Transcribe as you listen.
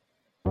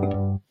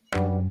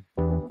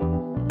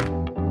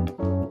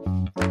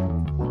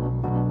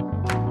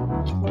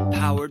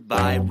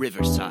by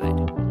Riverside.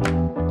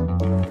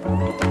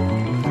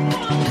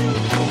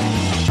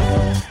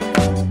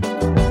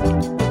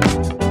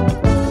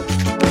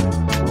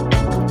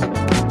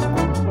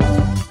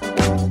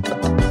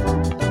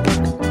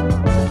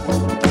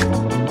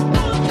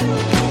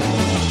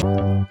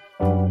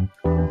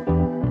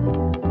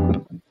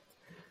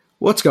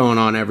 What's going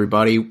on,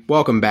 everybody?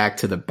 Welcome back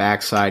to the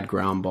Backside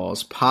Ground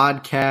Balls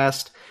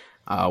podcast.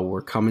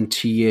 We're coming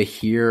to you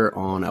here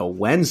on a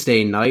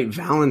Wednesday night,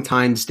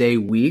 Valentine's Day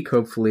week.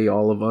 Hopefully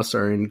all of us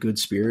are in good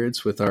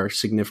spirits with our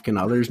significant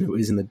others.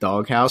 Nobody's in the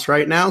doghouse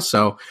right now,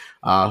 so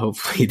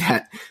hopefully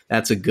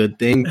that's a good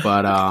thing.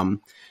 But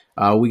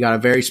we got a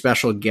very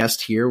special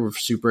guest here. We're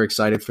super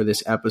excited for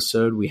this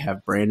episode. We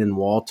have Brandon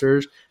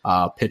Walters,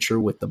 pitcher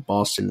with the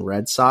Boston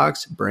Red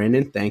Sox.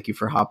 Brandon, thank you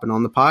for hopping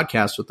on the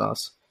podcast with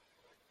us.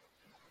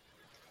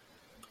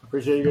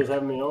 Appreciate you guys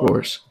having me on.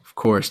 Of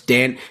course.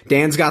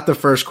 Dan's got the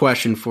first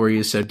question for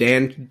you, so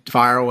Dan,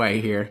 fire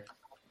away here.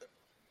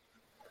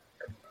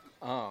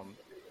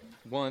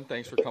 One,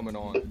 thanks for coming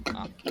on.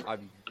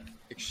 I'm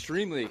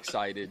extremely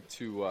excited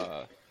to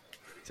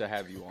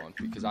have you on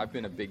because I've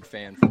been a big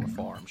fan from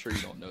afar. I'm sure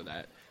you don't know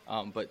that,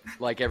 but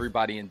like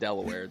everybody in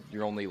Delaware,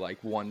 you're only like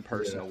one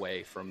person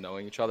away from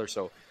knowing each other.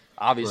 So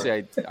obviously,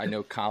 right. I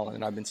know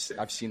Colin.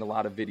 I've seen a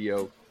lot of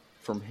video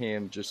from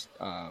him. Just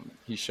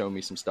he's shown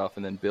me some stuff,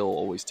 and then Bill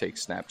always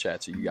takes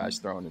Snapchats of you guys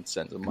throwing and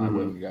sends them my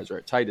way when you guys are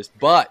at tightest.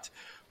 But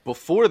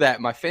before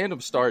that, my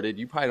fandom started.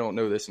 You probably don't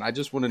know this, and I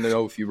just want to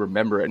know if you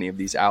remember any of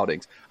these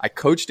outings. I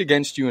coached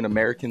against you in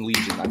American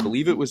Legion. I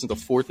believe it was the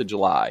 4th of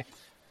July,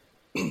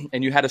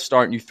 and you had to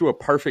start, and you threw a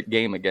perfect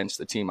game against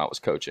the team I was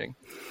coaching.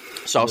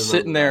 So I was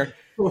sitting there.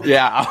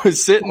 Yeah, I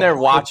was sitting there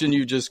watching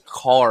you just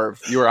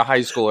carve. You were a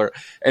high schooler,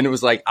 and it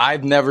was like,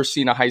 I've never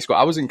seen a high school.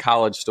 I was in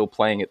college still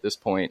playing at this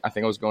point. I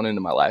think I was going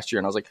into my last year,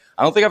 and I was like,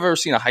 I don't think I've ever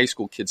seen a high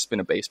school kid spin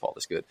a baseball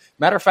this good.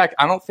 Matter of fact,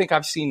 I don't think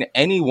I've seen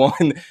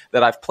anyone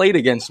that I've played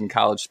against in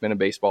college spin a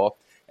baseball.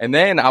 And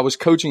then I was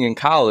coaching in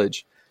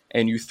college,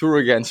 and you threw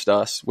against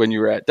us when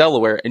you were at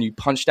Delaware, and you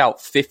punched out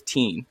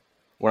 15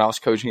 when I was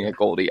coaching at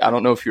Goldie. I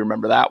don't know if you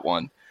remember that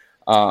one.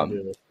 I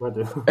do.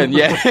 And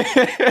yeah,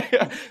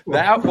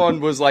 that one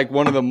was like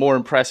one of the more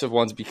impressive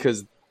ones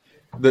because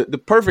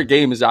the perfect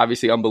game is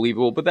obviously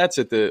unbelievable, but that's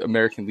at the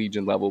American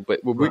Legion level.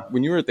 But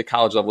when you were at the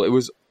college level,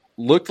 it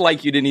looked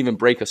like you didn't even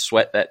break a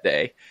sweat that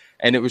day.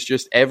 And it was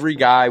just every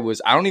guy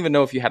was – I don't even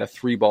know if you had a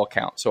 3-ball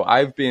count. So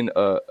I've been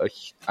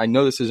I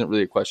know this isn't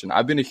really a question.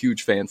 I've been a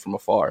huge fan from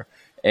afar.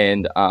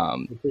 And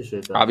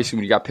obviously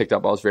when you got picked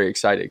up, I was very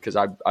excited because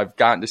I've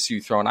gotten to see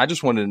you throw. And I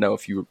just wanted to know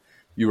if you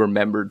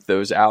remembered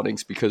those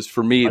outings because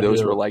for me,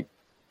 those were like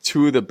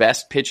two of the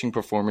best pitching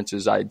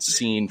performances I'd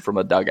seen from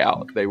a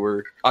dugout. They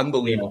were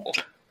unbelievable.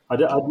 Yeah. I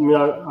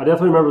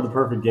definitely remember the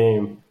perfect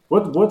game.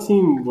 What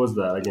team was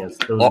that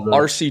against? It was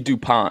RC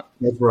DuPont.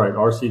 That's right,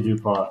 RC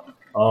DuPont.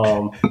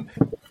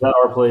 At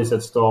our place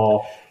at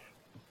Stall.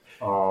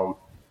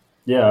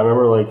 Yeah, I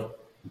remember like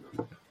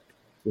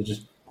it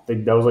just.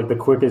 That was like the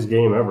quickest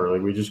game ever.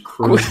 Like we just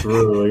cruised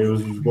through. Like it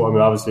was.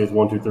 Obviously it's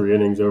 1, 2, 3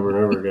 innings over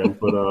and over again.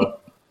 But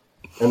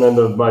and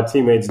then my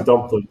teammates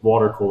dumped the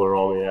water cooler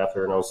on me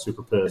after, and I was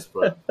super pissed.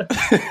 But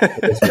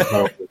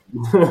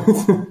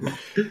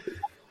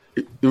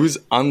it was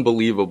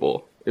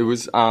unbelievable. It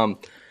was.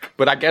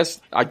 But I guess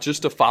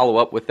just to follow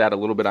up with that a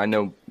little bit. I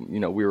know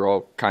we were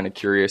all kind of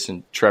curious,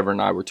 and Trevor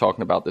and I were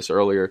talking about this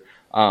earlier.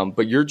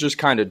 But your just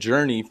kind of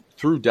journey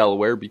through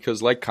Delaware,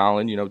 because like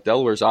Colin,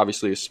 Delaware is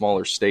obviously a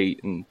smaller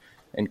state, and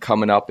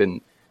coming up,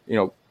 and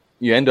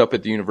you end up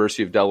at the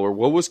University of Delaware.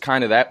 What was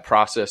kind of that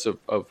process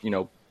of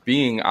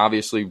being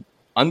obviously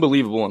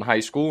unbelievable in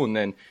high school, and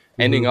then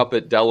ending up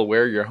at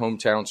Delaware, your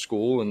hometown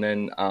school, and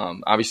then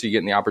obviously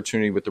getting the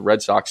opportunity with the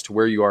Red Sox to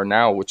where you are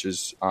now, which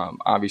is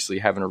obviously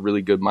having a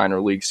really good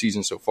minor league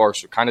season so far.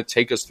 So kind of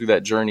take us through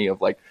that journey of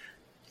like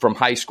from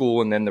high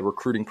school and then the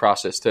recruiting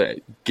process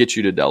to get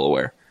you to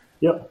Delaware.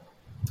 Yep.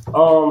 It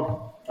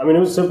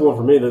was simple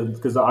for me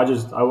because I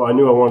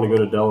knew I wanted to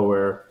go to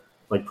Delaware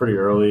like pretty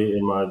early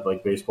in my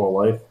like baseball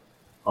life.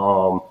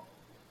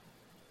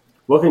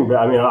 Looking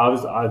back,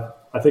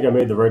 I think I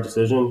made the right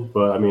decision,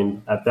 but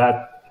at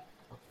that,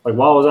 like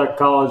while I was at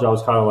college, I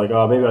was kind of like,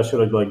 oh, maybe I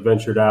should have like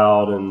ventured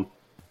out and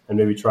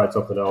maybe tried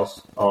something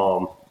else.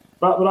 But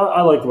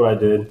I liked what I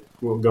did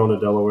going to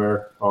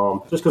Delaware.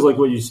 Just because like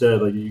what you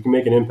said, like you can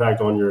make an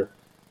impact on your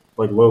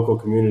like local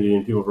community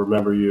and people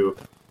remember you.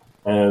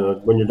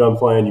 And when you're done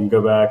playing, you can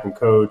go back and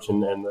coach,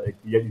 and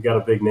you got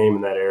a big name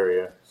in that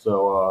area.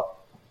 So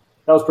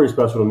that was pretty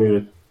special to me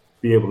to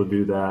be able to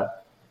do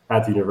that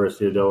at the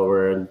University of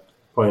Delaware and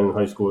playing in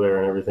high school there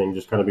and everything,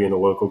 just kind of being a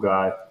local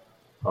guy.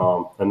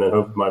 And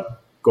then my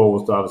goal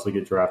was to obviously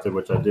get drafted,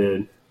 which I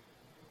did.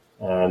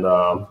 And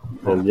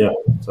yeah,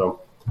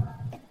 so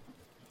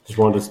just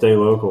wanted to stay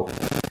local.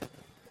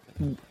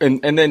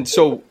 And then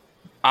so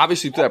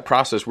obviously through that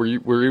process, were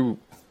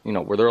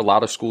there a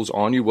lot of schools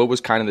on you? What was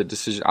kind of the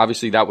decision?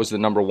 Obviously that was the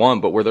number one,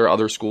 but were there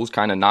other schools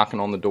kind of knocking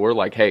on the door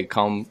like, hey,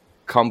 come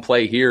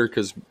play here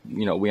because,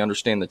 we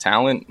understand the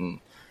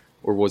talent?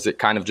 Or was it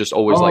kind of just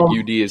always like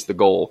UD is the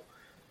goal?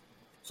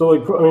 So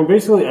like, I mean,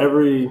 basically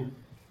every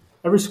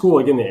school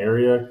like in the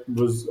area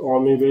was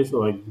on me.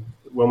 Basically, like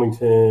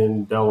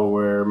Wilmington,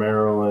 Delaware,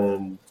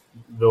 Maryland,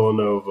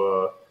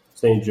 Villanova,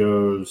 St.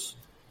 Joe's,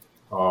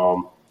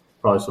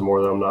 probably some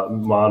more that I'm not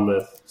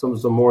Monmouth, some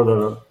more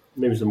that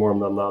maybe some more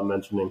that I'm not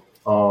mentioning.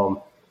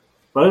 But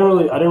I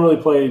didn't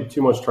really play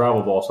too much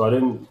travel ball, so I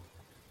didn't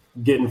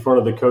get in front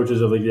of the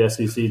coaches of like the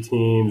SEC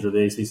teams or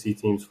the ACC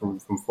teams from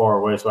far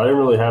away. So I didn't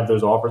really have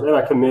those offers, and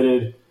I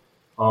committed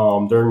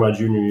during my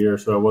junior year,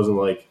 so it wasn't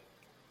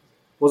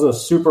a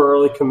super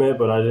early commit,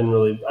 but I didn't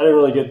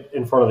really get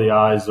in front of the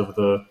eyes of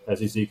the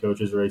SEC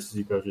coaches or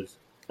ACC coaches.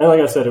 And like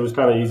I said, it was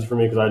kind of easy for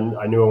me because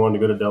I knew I wanted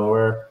to go to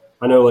Delaware.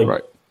 I know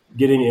like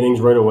getting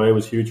innings right away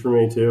was huge for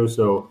me too,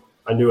 so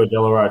I knew at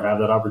Delaware I'd have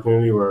that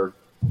opportunity. Where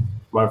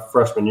my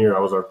freshman year I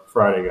was a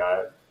Friday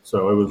guy,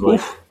 so it was like.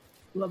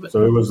 Love it.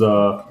 So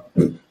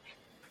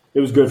it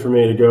was good for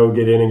me to go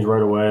get innings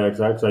right away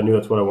because I knew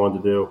that's what I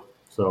wanted to do.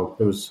 So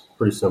it was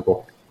pretty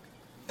simple.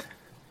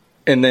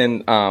 And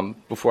then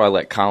before I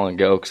let Colin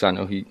go, because I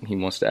know he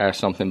wants to ask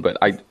something, but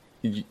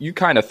you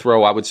kind of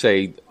throw, I would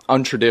say,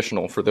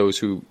 untraditional for those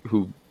who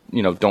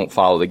don't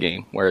follow the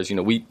game. Whereas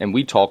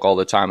we talk all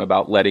the time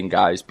about letting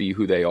guys be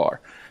who they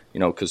are.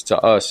 Because to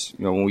us,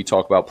 when we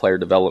talk about player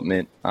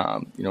development,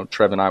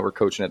 Trev and I were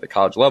coaching at the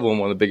college level, and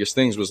one of the biggest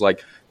things was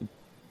like,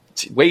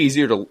 it's way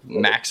easier to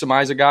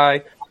maximize a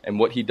guy and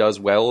what he does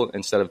well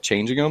instead of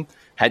changing him.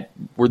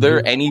 Were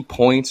there any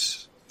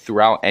points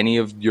throughout any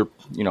of your,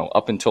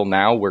 up until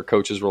now where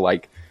coaches were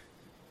like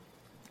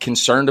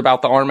concerned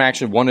about the arm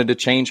action, wanted to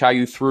change how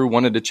you threw,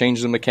 wanted to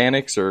change the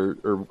mechanics,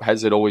 or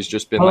has it always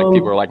just been like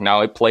people are like,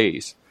 no, it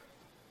plays?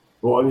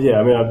 Well, yeah,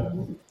 I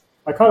mean,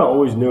 I kind of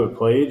always knew it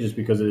played just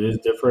because it is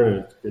different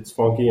and it's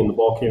funky and the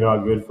ball came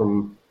out good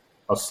from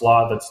a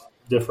slot that's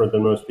different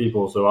than most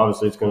people. So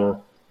obviously it's going to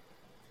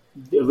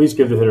at least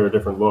give the hitter a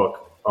different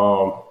look.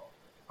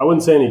 I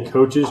wouldn't say any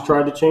coaches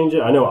tried to change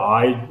it. I know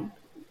I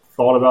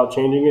thought about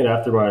changing it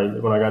after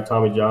when I got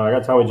Tommy John. I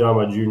got Tommy John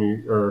my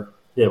junior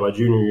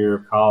year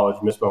of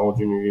college, missed my whole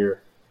junior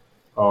year.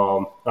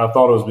 I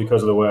thought it was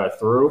because of the way I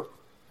threw.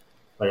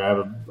 Like I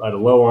had a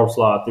low arm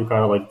slot, threw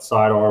kind of like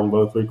side arm,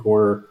 low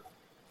 3/4.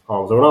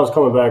 So when I was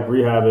coming back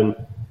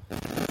rehabbing,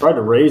 I tried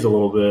to raise a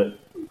little bit,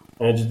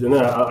 and then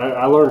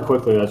I learned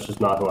quickly that's just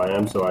not who I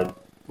am. So I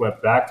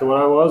went back to what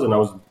I was, and I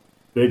was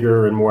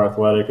bigger and more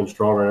athletic and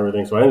stronger and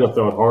everything. So I ended up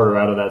throwing harder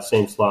out of that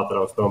same slot that I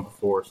was throwing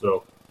before.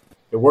 So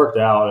it worked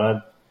out,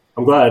 and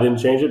I'm glad I didn't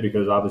change it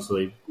because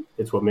obviously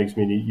it's what makes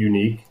me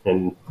unique.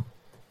 And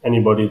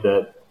anybody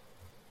that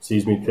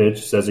sees me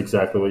pitch says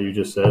exactly what you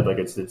just said. Like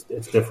it's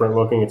different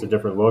looking. It's a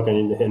different look,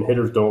 and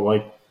hitters don't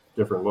like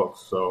different looks.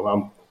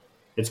 So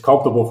it's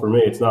comfortable for me.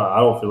 It's not.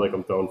 I don't feel like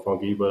I'm throwing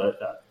funky,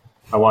 but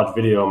I watch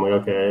video. I'm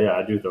like, okay, yeah,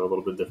 I do throw a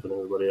little bit different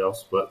than everybody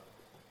else, but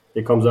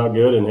it comes out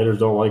good, and hitters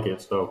don't like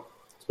it. So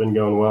it's been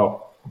going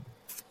well.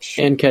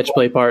 And catch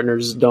play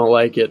partners don't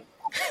like it.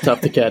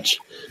 Tough to catch.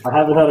 I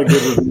haven't had a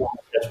good review on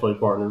a catch play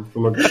partner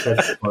from a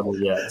catch play partner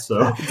yet.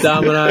 So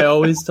Dom and I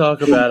always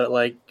talk about it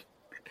like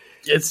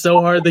it's so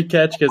hard to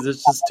catch because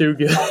it's just too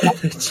good.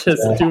 It's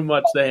just too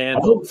much to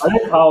handle. I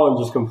think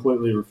Colin just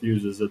completely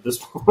refuses at this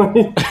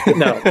point.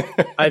 No,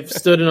 I've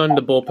stood in on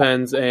the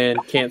bullpens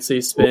and can't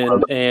see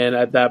spin, and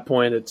at that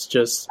point, it's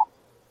just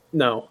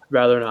no.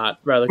 Rather not.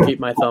 Rather keep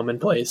my thumb in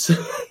place.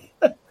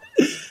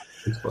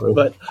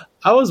 But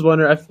I was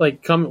wondering, I feel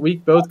like we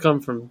both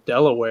come from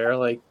Delaware.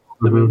 Like,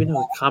 I mean, we know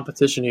the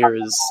competition here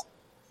is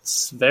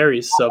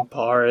very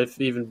subpar, if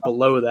even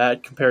below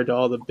that, compared to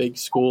all the big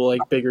school, like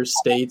bigger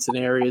states and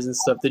areas and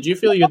stuff. Did you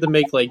feel you had to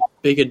make like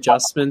big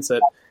adjustments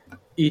at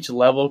each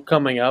level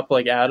coming up,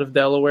 like out of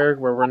Delaware,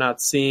 where we're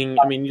not seeing?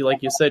 I mean,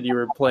 like you said, you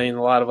were playing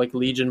a lot of like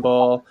Legion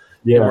ball.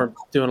 Yeah. You weren't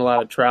doing a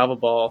lot of travel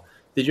ball.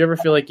 Did you ever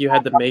feel like you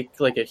had to make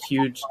like a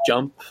huge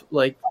jump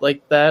like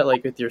that,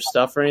 like with your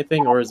stuff or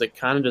anything, or is it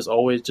kind of just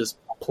always just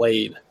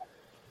played?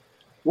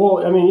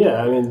 Well, I mean,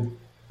 yeah, I mean,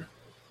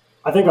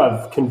 I think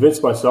I've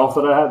convinced myself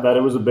that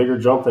it was a bigger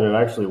jump than it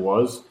actually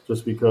was,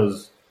 just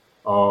because,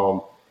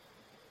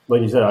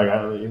 like you said,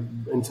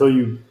 until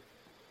you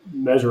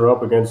measure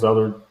up against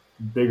other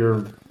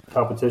bigger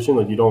competition,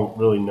 like you don't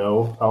really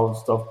know how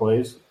stuff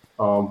plays.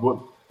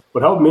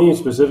 What helped me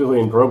specifically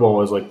in Pro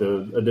Bowl is like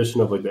the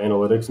addition of like the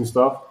analytics and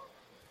stuff,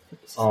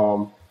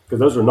 because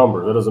those are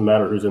numbers. It doesn't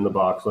matter who's in the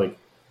box. Like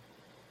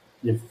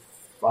if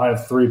I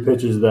have 3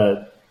 pitches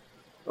that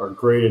are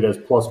graded as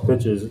plus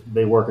pitches,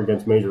 they work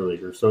against major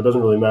leaguers. So it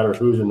doesn't really matter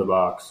who's in the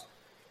box.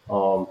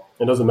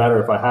 It doesn't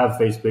matter if I have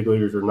faced big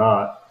leaguers or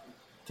not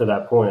to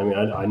that point. I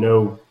mean, I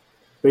know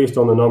based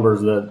on the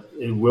numbers that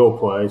it will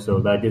play, so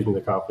that gives me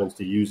the confidence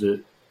to use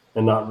it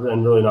and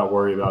really not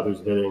worry about who's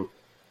hitting.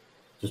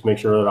 Just make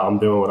sure that I'm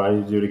doing what I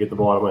need to do to get the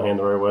ball out of my hand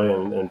the right way,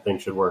 and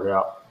things should work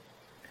out.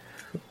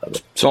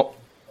 So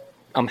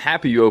I'm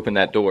happy you opened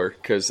that door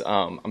because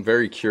I'm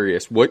very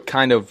curious.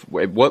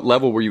 At what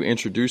level were you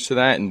introduced to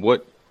that, and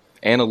what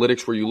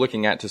analytics were you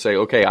looking at to say,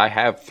 okay, I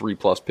have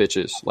 3+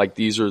 pitches, like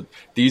these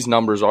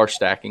numbers are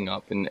stacking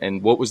up,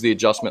 and what was the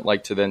adjustment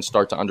like to then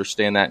start to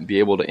understand that and be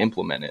able to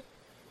implement it?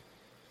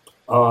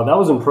 That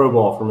was in pro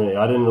ball for me.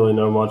 I didn't really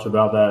know much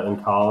about that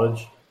in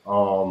college.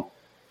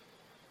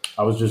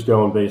 I was just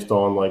going based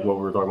on like what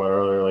we were talking about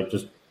earlier, like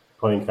just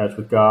playing catch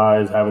with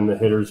guys, having the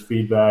hitters'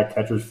 feedback,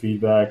 catchers'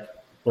 feedback.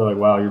 Like,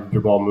 wow,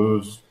 your ball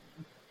moves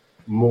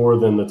more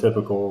than the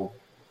typical.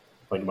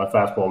 Like my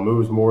fastball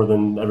moves more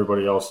than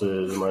everybody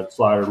else's, and my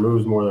slider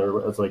moves more than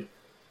everybody. It's like,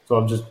 so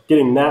I'm just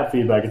getting that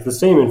feedback. It's the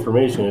same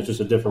information. It's just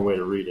a different way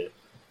to read it.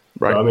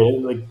 Right. So, I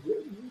mean,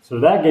 so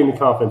that gave me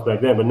confidence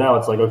back then. But now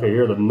it's like, okay,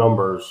 here are the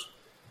numbers,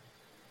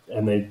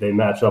 and they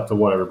match up to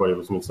what everybody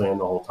was been saying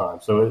the whole time.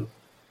 So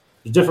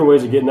there's different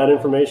ways of getting that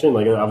information.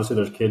 Like obviously,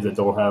 there's kids that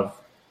don't have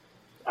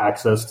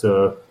access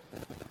to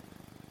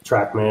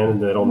TrackMan,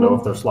 and they don't know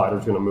if their slider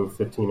is going to move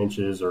 15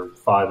 inches or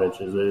 5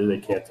 inches. They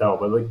can't tell.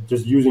 But like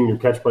just using your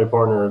catch play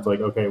partner, it's like,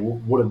 okay,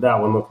 what did that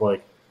one look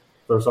like?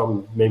 There's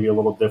something maybe a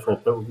little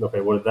different.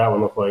 Okay, what did that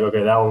one look like?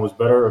 Okay, that one was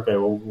better. Okay,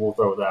 we'll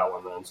throw that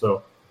one then.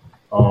 So,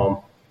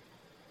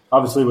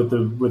 obviously with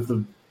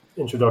the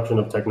introduction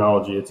of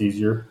technology, it's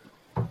easier.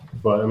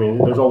 But I mean,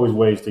 there's always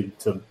ways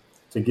to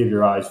give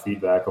your eyes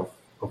feedback of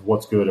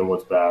what's good and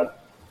what's bad.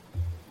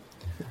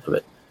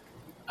 But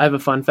I have a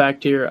fun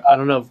fact here. I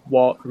don't know if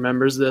Walt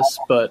remembers this,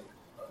 but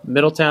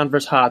Middletown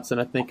versus Hodson,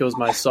 I think it was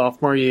my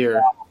sophomore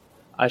year.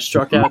 I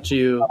struck out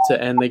you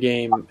to end the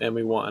game, and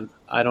we won.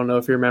 I don't know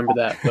if you remember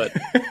that, but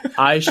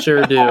I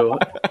sure do.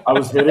 I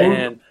was hitting?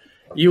 And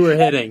you were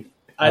hitting.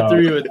 I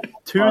threw you a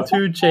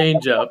 2-2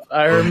 changeup.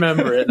 I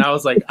remember it, and I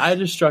was like, I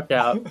just struck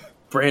out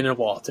Brandon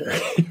Walter.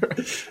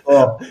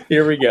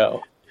 Here we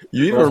go.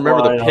 You even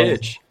remember the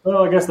pitch.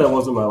 Well, I guess that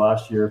wasn't my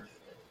last year.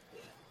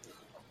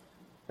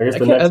 I guess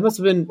That must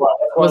have been,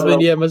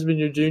 it must have been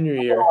your junior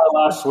year. One of my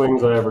last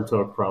swings I ever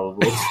took,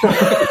 probably.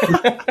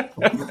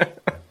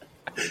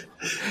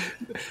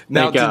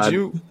 Now, did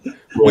you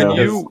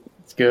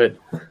it's good.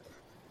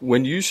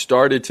 When you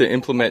started to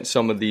implement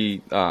some of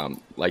the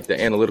like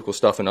the analytical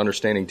stuff and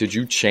understanding, did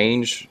you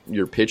change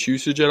your pitch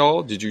usage at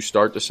all? Did you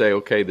start to say,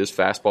 okay, this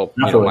fastball,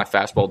 my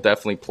fastball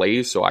definitely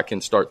plays, so I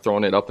can start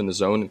throwing it up in the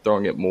zone and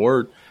throwing it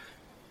more?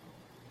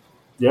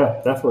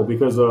 Yeah, definitely.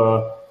 Because,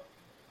 I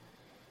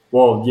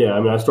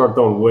started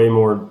throwing way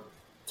more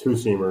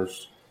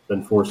two-seamers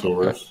than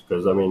four-seamers.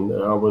 Because,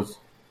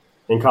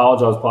 in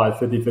college, I was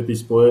probably 50-50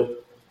 split.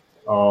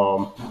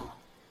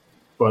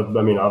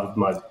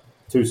 My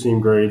two-seam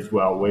grades,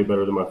 way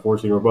better than my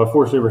four-seamer. But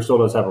four-seamer still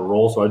does have a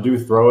role, so I do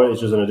throw it.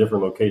 It's just in a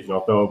different location.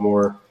 I'll throw it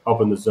more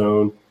up in the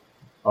zone.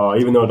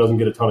 Even though it doesn't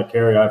get a ton of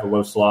carry, I have a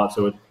low slot,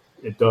 so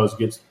it does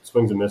get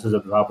swings and misses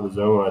at the top of the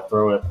zone when I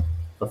throw it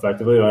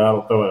effectively. I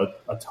don't throw it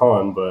a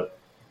ton, but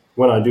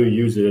when I do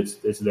use it,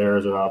 it's there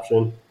as an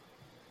option.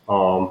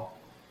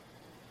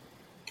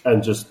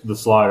 And just the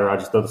slider, I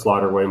just throw the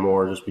slider way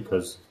more just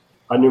because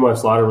I knew my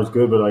slider was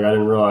good, but I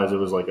didn't realize it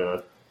was like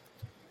a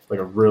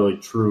really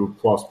true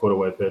plus put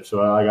away pitch.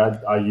 So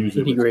I use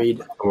it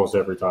almost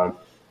every time.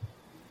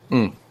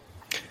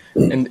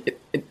 And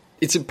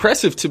it's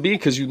impressive to me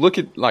because you look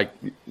at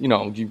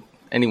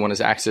anyone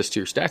has access to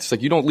your stats. It's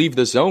like you don't leave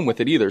the zone with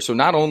it either. So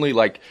not only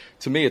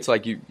to me, it's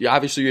like you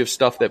obviously you have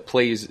stuff that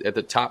plays at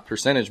the top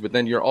percentage, but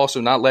then you're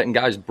also not letting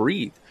guys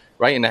breathe,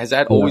 right? And has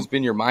that always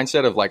been your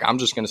mindset of I'm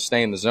just going to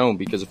stay in the zone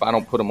because if I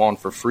don't put them on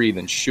for free,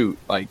 then shoot,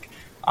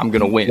 I'm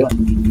going to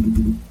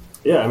win.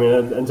 Yeah,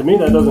 and to me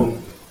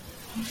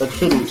that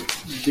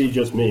shouldn't be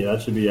just me.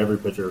 That should be every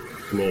pitcher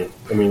to me.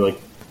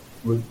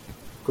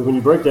 Because when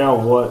you break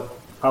down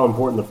how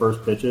important the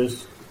first pitch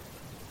is,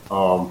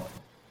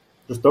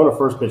 just throwing a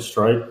first pitch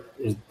strike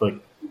is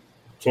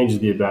changes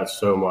the at bat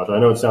so much. I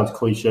know it sounds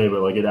cliche,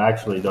 but it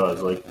actually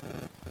does.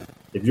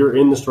 If you're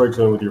in the strike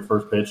zone with your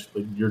first pitch,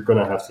 you're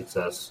gonna have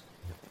success,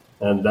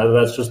 and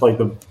that's just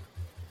the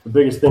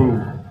biggest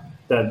thing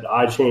that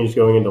I changed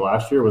going into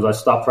last year was I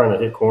stopped trying to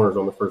hit corners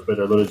on the first pitch.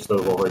 I literally just throw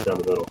the ball right down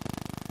the middle,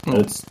 and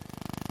it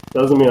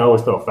doesn't mean I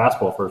always throw a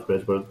fastball first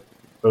pitch, but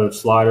whether it's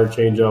slider,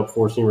 changeup,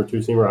 four-seamer,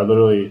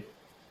 two-seamer,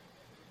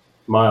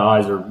 my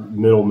eyes are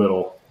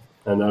middle.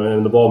 And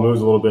the ball moves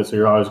a little bit, so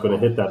you're always going to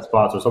hit that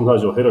spot. So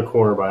sometimes you'll hit a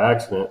corner by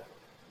accident,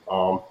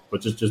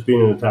 but just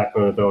being in attack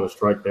mode and throwing a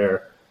strike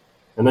there.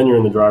 And then you're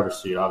in the driver's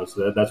seat,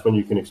 obviously. That's when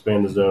you can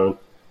expand the zone.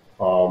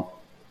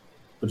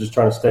 But just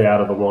trying to stay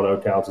out of the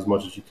 1-0 counts as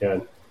much as you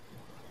can.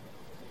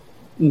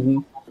 Mm-hmm.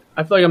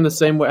 I feel like I'm the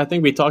same way. I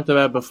think we talked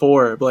about it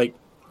before.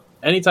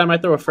 Anytime I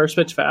throw a first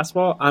pitch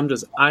fastball, I'm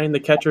just eyeing the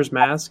catcher's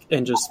mask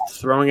and just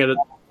throwing it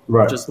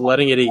just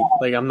letting it eat.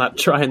 I'm not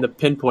trying to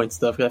pinpoint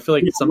stuff. I feel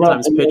like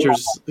sometimes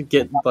pitchers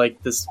get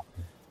this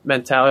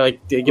mentality,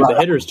 they give the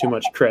hitters too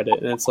much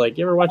credit. And it's you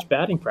ever watch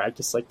batting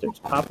practice? They're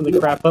just popping the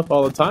crap up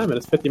all the time, and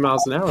it's 50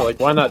 miles an hour.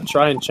 Why not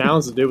try and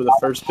challenge the dude with a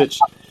first pitch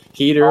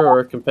heater or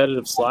a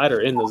competitive slider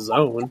in the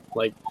zone?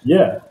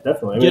 Yeah,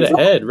 definitely. Get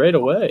ahead right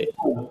away.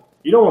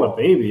 You don't want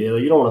to baby.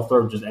 You don't want to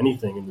throw just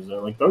anything in the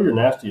zone. Throw your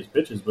nastiest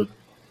pitches, but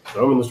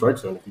throw them in the strike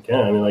zone if you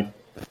can.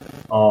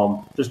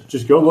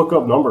 Just go look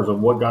up numbers of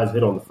what guys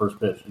hit on the first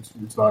pitch.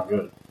 It's not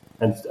good,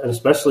 and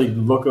especially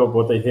look up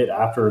what they hit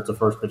after it's a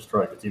first pitch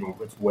strike.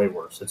 It's way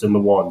worse. It's in the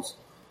ones.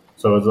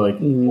 So it's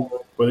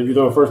but if you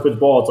throw a first pitch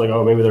ball, it's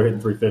maybe they're hitting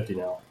 350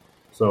 now.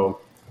 So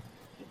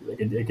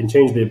it can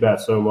change the at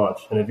bat so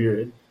much. And if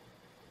you're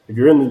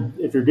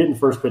getting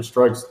first pitch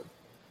strikes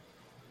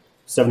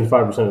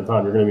 75% of the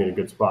time, you're going to be in a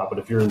good spot. But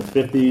if you're in the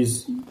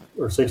 50s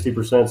or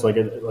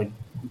 60%,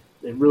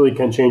 it really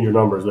can change your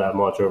numbers that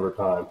much over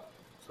time.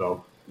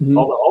 So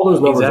all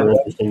those numbers are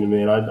interesting to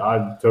me, and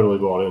I totally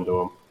bought into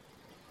them.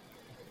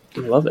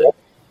 I love it.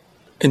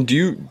 And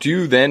do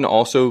you then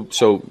also,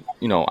 so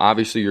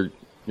obviously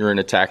you're in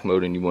attack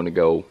mode and you want to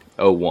go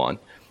 0-1,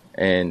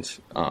 and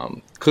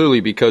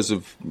clearly because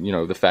of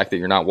the fact that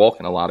you're not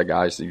walking a lot of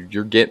guys,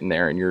 you're getting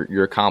there and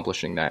you're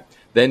accomplishing that.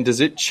 Then does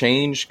it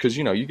change because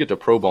you get to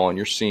pro ball and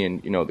you're seeing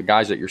the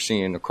guys that you're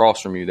seeing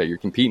across from you that you're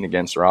competing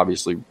against are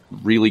obviously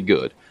really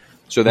good.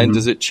 So then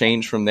does it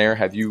change from there?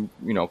 Have you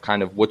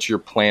kind of what's your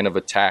plan of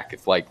attack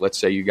if let's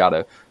say you got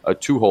a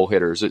 2-hole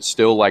hitter? Is it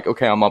still like,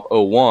 okay, I'm up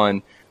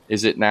 0-1?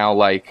 Is it now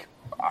like,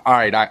 all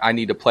right, I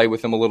need to play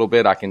with him a little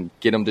bit, I can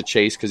get him to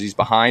chase because he's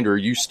behind, or are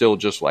you still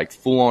just like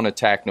full on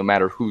attack no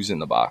matter who's in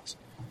the box?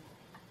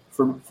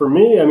 For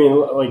me, I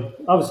mean,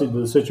 obviously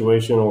the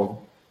situation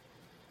will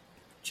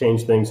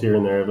change things here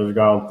and there. If there's a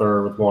guy on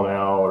third with 1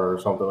 out or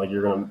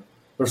something,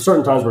 there's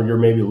certain times where you're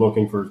maybe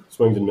looking for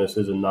swings and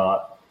misses and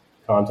not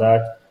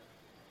contact.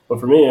 But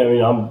for me, I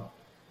mean,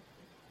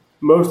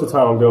 most of the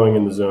time I'm going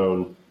in the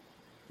zone,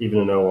 even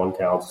in 0-1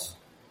 counts.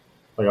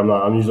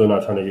 I'm usually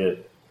not trying to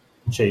get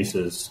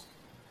chases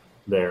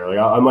there.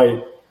 I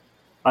might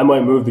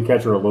move the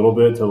catcher a little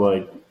bit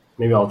to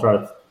maybe I'll try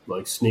to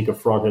sneak a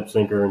front hip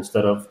sinker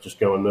instead of just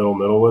going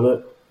middle with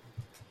it.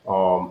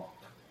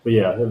 But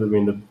yeah, I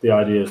mean the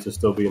idea is to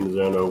still be in the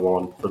zone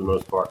 0-1 for the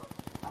most part.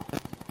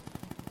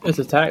 It's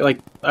attack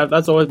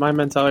that's always my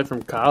mentality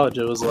from college.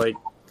 It was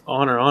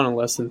on or on in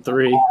less than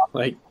 3.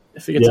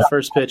 If he gets a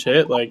first pitch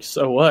hit,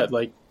 so what?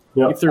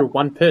 You threw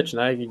 1 pitch,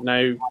 now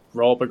you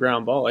roll up a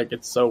ground ball.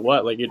 It's so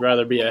what? You'd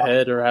rather be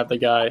ahead or have the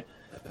guy.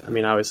 I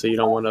mean, obviously you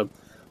don't want to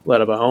let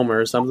up a homer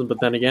or something, but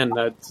then again,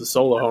 that's a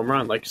solo home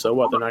run. So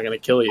what? They're not going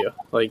to kill you.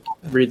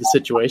 Read the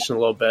situation a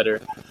little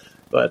better.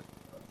 But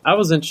I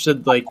was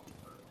interested,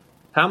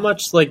 how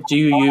much do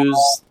you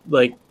use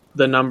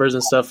the numbers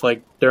and stuff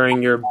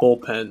during your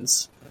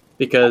bullpens?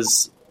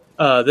 Because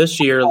this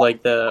year,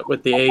 with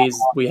the A's,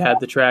 we had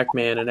the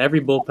TrackMan, and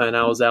every bullpen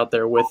I was out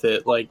there with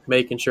it,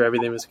 making sure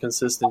everything was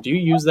consistent. Do you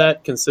use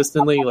that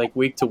consistently,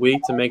 week to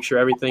week, to make sure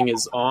everything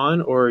is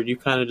on, or do you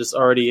kind of just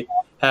already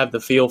have the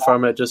feel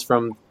from it, just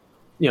from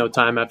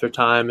time after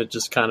time? It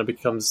just kind of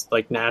becomes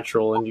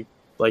natural, and you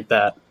like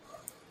that.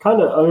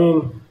 Kind of. I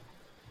mean,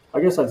 I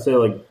guess I'd say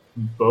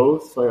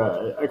both.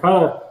 I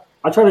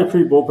try to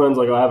treat bullpens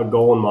like I have a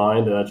goal in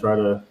mind, and I try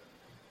to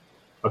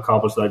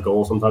accomplish that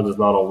goal. Sometimes it's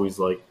not always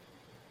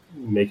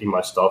making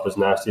my stuff as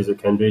nasty as it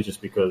can be,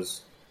 just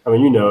because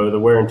the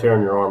wear and tear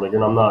on your arm.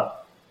 I'm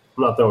not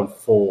throwing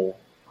full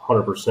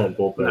 100%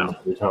 bullpens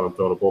every time I'm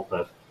throwing a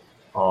bullpen.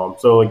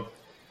 So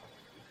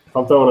if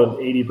I'm throwing an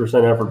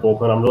 80% effort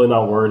bullpen, I'm really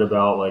not worried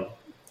about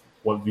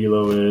what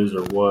velo is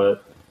or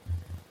what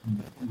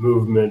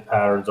movement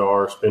patterns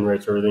are, spin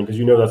rates, or everything, because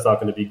that's not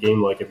going to be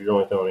game if you're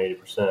only throwing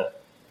 80%.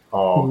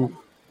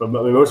 But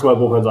most of my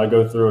bullpens I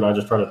go through and I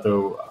just try to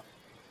throw.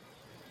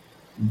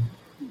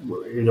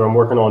 Either I'm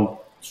working on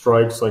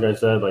strikes, like I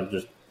said,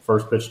 just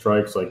first pitch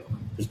strikes,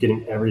 just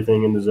getting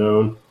everything in the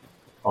zone,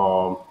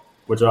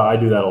 which I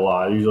do that a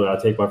lot. Usually I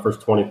take my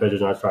first 20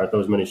 pitches and I try to throw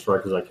as many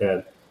strikes as I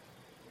can.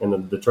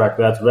 And the track,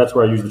 that's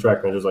where I use the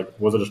track measures.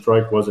 Was it a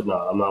strike? Was it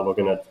not? I'm not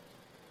looking at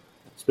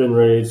spin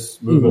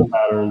rates, movement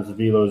patterns,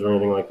 velos, or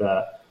anything like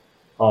that.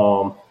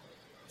 So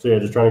yeah,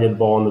 just trying to get the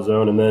ball in the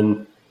zone. And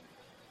then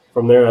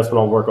from there, that's when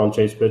I'll work on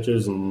chase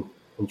pitches and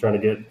trying to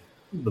get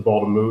the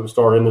ball to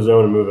start in the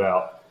zone and move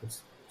out.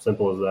 It's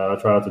simple as that.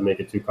 I try not to make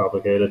it too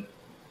complicated.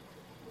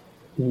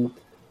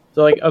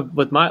 So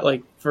with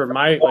my for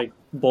my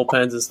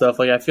bullpens and stuff,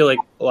 I feel a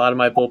lot of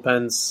my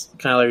bullpens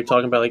kind of you're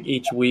talking about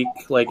each week,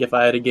 if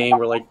I had a game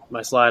where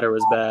my slider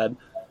was bad,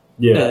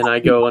 and I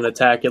go and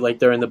attack it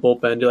during the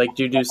bullpen.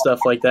 Do you do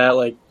stuff like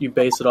that? You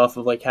base it off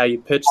of how you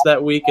pitch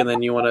that week, and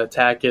then you want to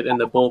attack it in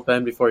the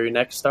bullpen before your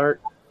next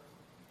start?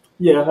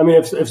 Yeah, I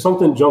mean, if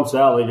something jumps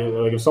out,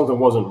 if something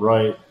wasn't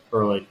right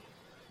or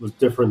was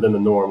different than the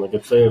norm,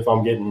 if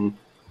I'm getting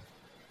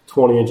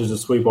 20 inches of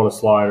sweep on a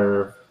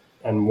slider,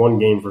 and one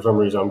game for some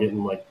reason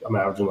I'm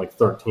averaging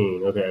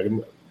 13. Okay,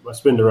 my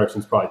spin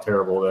direction's probably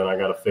terrible. Then I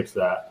got to fix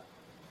that.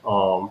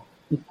 But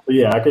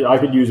yeah, I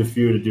could use a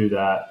few to do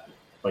that.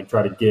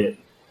 Try to get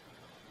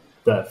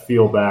that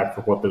feel back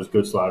for what those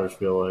good sliders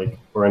feel like,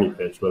 or any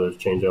pitch, whether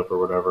it's changeup or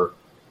whatever.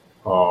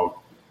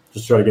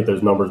 Just try to get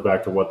those numbers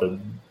back to what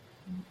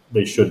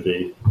they should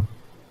be.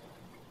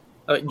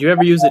 Do you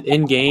ever use it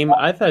in game?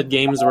 I've had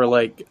games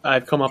where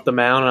I've come off the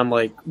mound and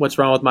I'm what's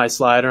wrong with my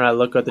slider? And I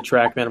look at the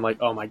TrackMan, I'm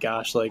oh my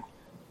gosh,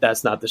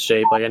 that's not the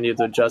shape. I need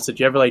to adjust it.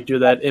 Do you ever do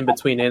that in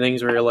between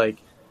innings where you're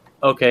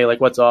okay,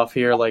 what's off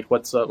here?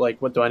 What's up?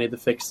 What do I need to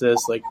fix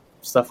this?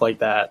 Stuff like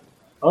that.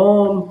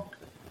 No.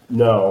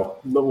 Well,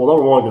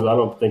 number one, because I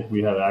don't think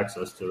we have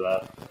access to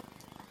that.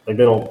 Like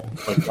they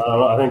don't like. I don't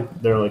know. I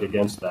think they're like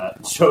against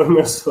that, showing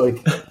us like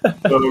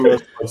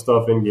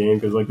stuff in game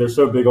because like they're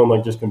so big on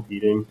like just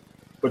competing,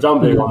 which I'm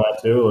big on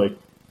that too. Like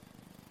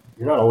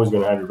you're not always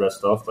going to have your best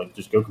stuff. Like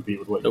just go compete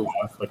with what you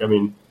have. Like I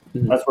mean,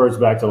 that's where it's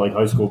back to like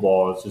high school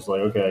ball. It's just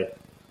like okay,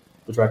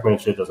 the TrackMan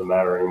shit doesn't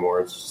matter anymore.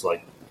 It's just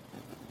like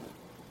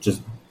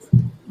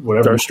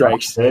whatever. Throw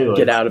strikes, say, like,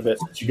 get out of it.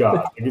 What you got.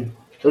 Like, I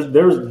remember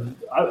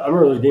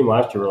there was a game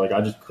last year where like I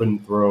just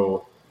couldn't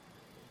throw.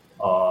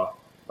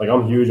 Like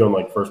I'm huge on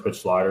like first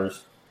pitch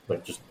sliders,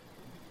 like just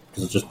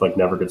because it's just like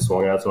never gets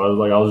swung at. So I was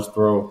like, I'll just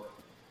throw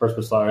first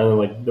pitch slider. And then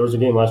like there was a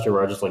game last year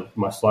where I just like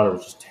my slider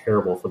was just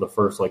terrible for the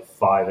first like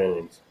 5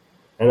 innings.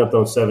 I ended up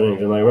throwing 7 innings,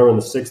 and like, I remember in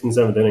the 6th and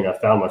 7th inning I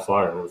found my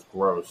slider and it was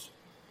gross.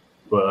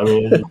 But I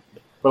mean,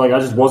 but like I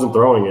just wasn't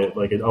throwing it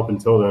like up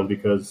until then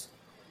because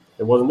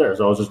it wasn't there.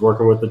 So I was just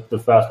working with the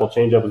fastball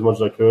changeup as much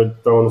as I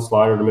could, throwing the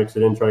slider to mix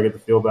it in, try to get the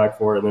feel back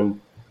for it, and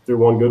then threw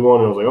one good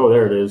one and I was like, oh,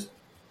 there it is.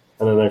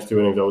 And then the next 2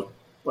 innings I was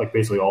like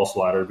basically all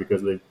slider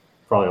because they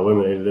probably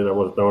eliminated it. I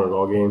wasn't throwing it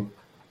all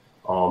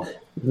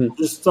game.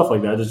 Just stuff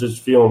like that.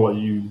 Just feeling what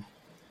you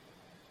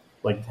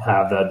like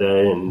have that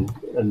day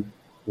and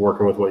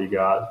working with what you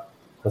got.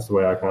 That's the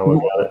way I kind of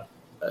look at it.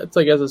 It's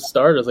like as a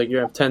starter, it's like you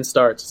have 10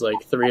 starts. It's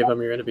like 3 of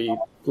them you're going to be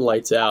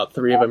lights out.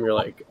 3 of them you're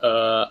like,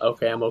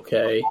 okay, I'm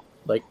okay.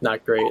 Like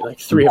not great. Like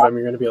 3 of them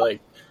you're going to be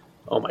like,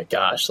 oh my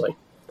gosh, like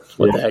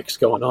what the heck's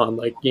going on?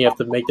 Like you have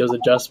to make those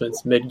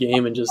adjustments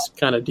mid-game and just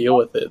kind of deal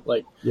with it.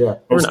 Like we're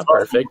not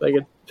perfect. Like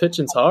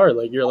pitching's hard.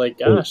 Like you're like,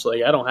 gosh,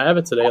 like I don't have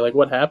it today. Like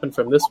what happened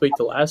from this week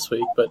to last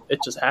week? But it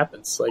just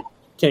happens. Like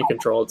can't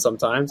control it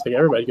sometimes. Like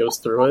everybody goes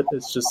through it.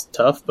 It's just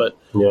tough. But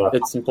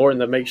it's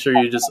important to make sure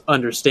you just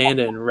understand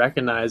it and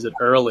recognize it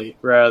early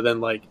rather than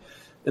like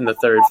in the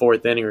 3rd,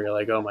 4th inning where you're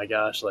like, oh my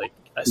gosh, like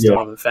I still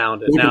haven't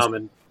found it. Now I'm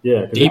in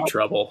deep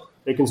trouble.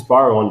 It can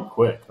spiral on you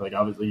quick. Like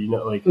obviously, you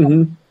know, like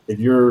if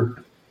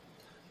you're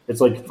it's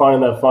like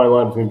finding that fine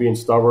line between being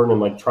stubborn and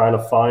like trying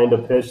to find a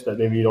pitch that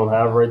maybe you don't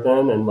have right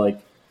then and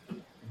like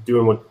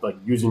doing what like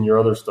using your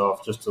other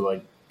stuff just to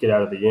like get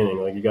out of the inning.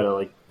 Like you got to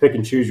like pick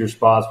and choose your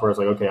spots where it's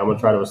like, okay, I'm going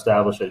to try to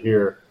establish it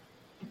here.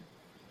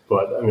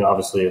 But I mean,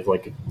 obviously if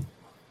like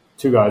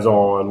 2 guys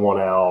on,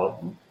 1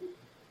 out,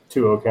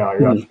 2-0 count,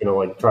 you're not just going to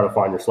like try to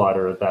find your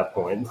slider at that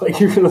point. Like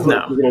you're going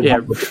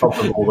to be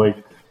comfortable like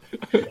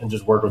and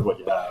just work with what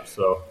you have.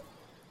 So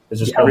it's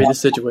just read the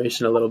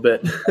situation a little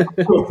bit.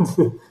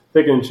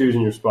 Picking and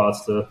choosing your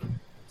spots to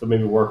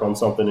maybe work on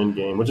something in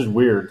game, which is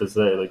weird to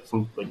say. Like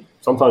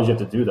sometimes you have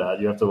to do that.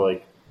 You have to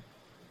like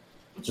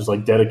just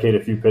like dedicate a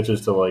few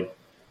pitches to like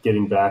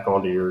getting back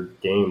onto your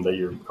game that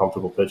you're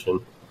comfortable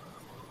pitching.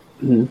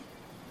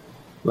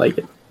 Like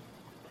it.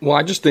 Well,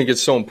 I just think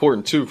it's so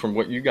important too, from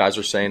what you guys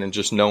are saying, and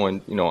just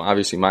knowing, you know,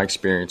 obviously my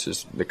experience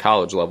is the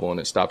college level and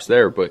it stops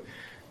there, but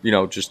you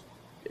know, just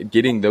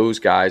getting those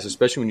guys,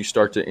 especially when you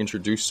start to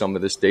introduce some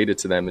of this data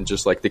to them, and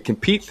just like the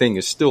compete thing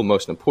is still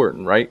most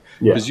important, right?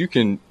 Because you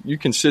can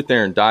sit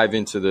there and dive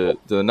into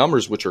the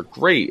numbers, which are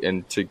great,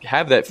 and to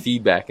have that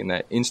feedback and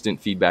that instant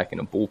feedback in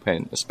a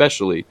bullpen,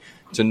 especially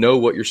to know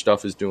what your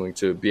stuff is doing,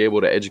 to be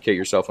able to educate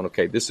yourself on,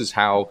 okay, this is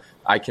how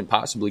I can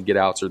possibly get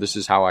outs, or this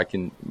is how I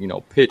can, you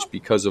know, pitch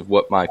because of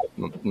what my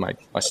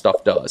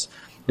stuff does,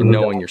 and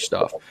knowing your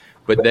stuff.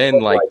 But then,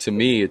 like, to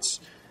me,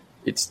 it's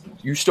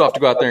you still have to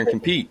go out there and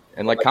compete.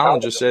 And like Colin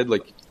just said,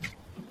 like,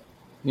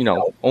 you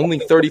know, only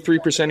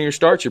 33% of your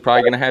starts, you're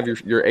probably going to have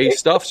your A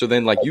stuff. So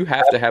then, like, you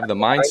have to have the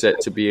mindset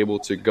to be able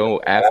to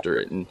go after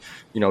it. And,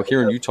 you know,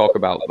 hearing you talk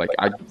about, like,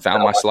 I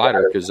found my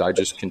slider because I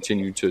just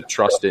continued to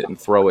trust it and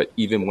throw it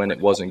even when it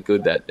wasn't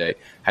good that day.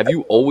 Have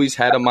you always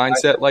had a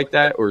mindset like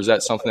that, or is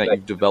that something that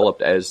you've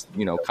developed as,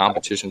 you know,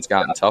 competition's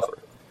gotten tougher?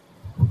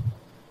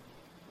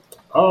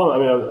 Oh, I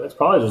mean, it's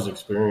probably just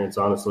experience,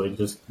 honestly.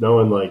 Just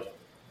knowing, like,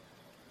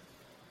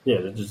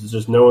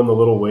 just knowing the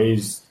little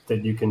ways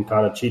that you can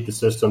kind of cheat the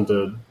system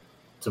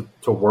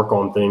to work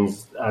on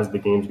things as the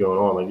game's going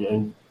on. Like,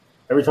 and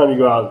every time you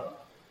go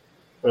out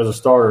as a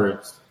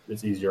starter,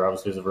 it's easier.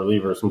 Obviously, as a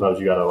reliever, sometimes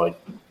you got to like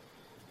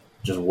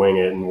just wing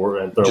it and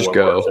throw just what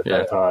go works at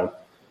that time.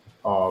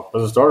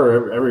 As a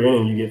starter, every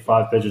inning you get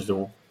 5 pitches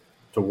to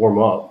warm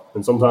up,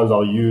 and sometimes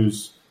I'll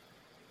use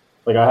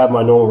like I have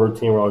my normal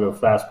routine where I'll go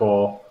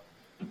fastball,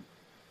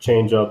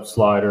 changeup,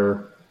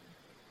 slider,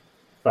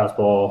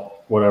 fastball,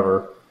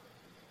 whatever.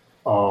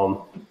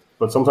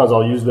 But sometimes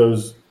I'll use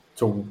those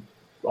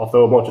I'll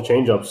throw a bunch of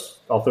changeups.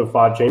 I'll throw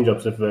 5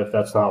 changeups if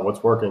that's not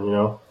what's working, you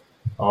know?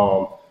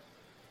 So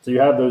you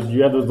have those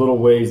little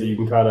ways that you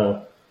can kind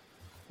of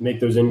make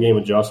those in-game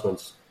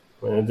adjustments.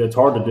 And it's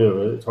hard to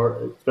do. It's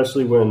hard,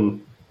 especially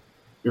when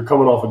you're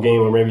coming off a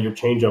game where maybe your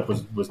changeup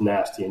was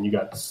nasty and you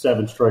got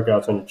 7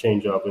 strikeouts on your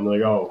changeup and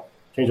like, oh,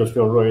 changeup's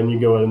feeling really, and you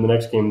go in the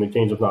next game and the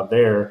changeup's not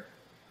there,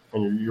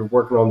 and you're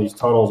working on these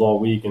tunnels all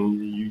week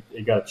and you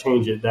got to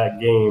change it that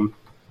game.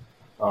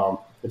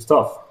 It's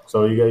tough.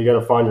 So you got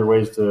to find your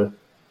ways to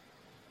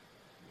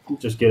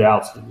just get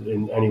outs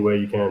in any way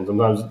you can.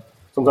 Sometimes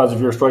if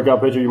you're a strikeout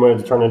pitcher, you might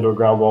have to turn into a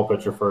ground ball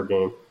pitcher for a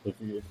game if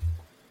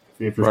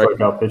your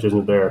strikeout pitch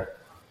isn't there.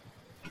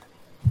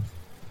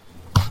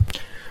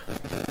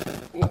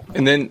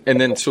 And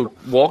then, so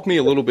walk me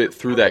a little bit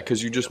through that,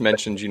 because you just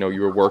mentioned,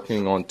 you were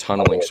working on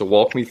tunneling. So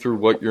walk me through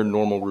what your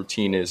normal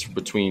routine is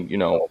between,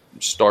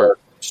 start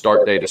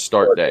day to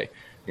start day.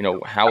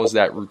 How has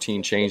that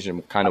routine changed,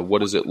 and kind of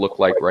what does it look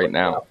like right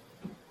now?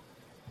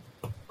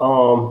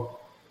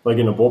 Like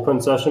in a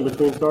bullpen session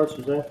between starts,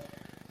 you say?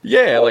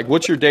 Yeah, like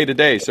what's your day to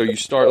day? So you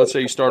start. Let's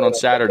say you start on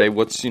Saturday.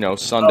 What's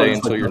Sunday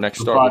until your next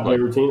start? 5-day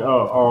routine.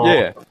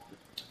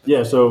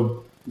 Yeah.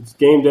 So it's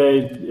game day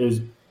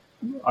is,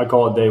 I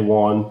call it day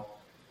one.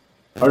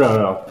 Oh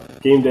no.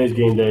 Game day is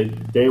game day.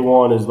 Day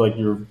one is like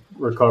your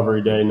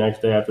recovery day.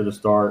 Next day after the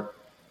start.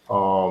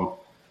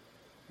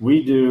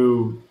 We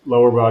do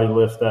lower body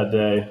lifts that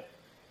day,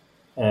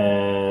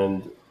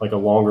 and like a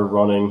longer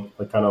running,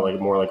 like kind of like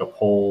more like a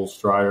pole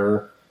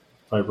strider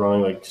type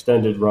running, like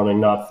extended running,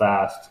 not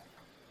fast.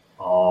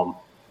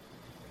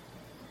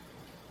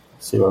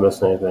 See if I'm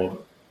missing anything.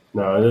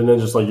 No, and then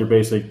just like your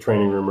basic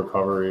training room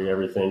recovery,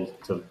 everything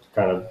to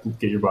kind of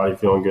get your body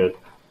feeling good.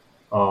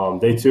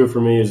 Day two for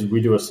me is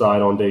we do a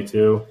side on day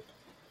two,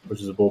 which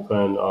is a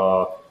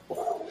bullpen.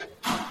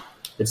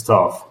 It's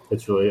tough.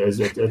 It's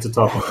a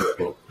tough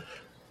one.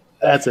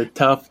 That's a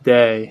tough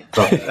day.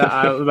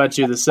 I bet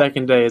you the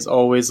second day is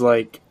always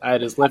like, I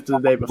just lifted the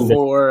day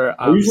before.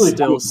 I'm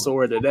still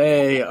sore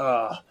today.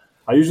 I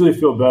usually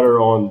feel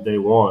better on day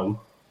one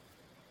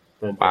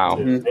than day two.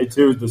 Mm-hmm. Day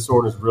two, the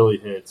soreness really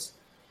hits.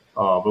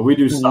 But we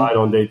do side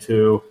on day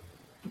two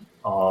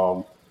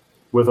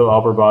with an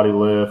upper body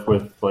lift,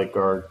 with like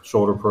our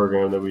shoulder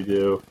program that we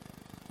do,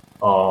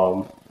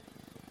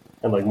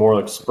 and like more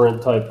like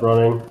sprint type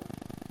running.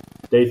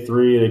 Day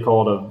three, they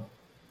call it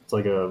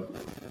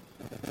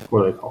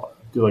what do they call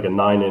it? Do like a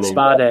 9-inning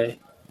spa day.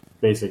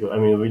 Basically, I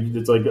mean,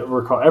 it's like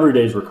every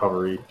day's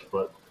recovery,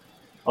 but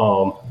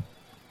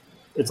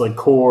it's like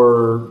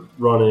core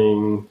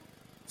running,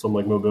 some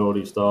like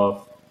mobility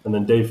stuff, and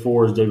then day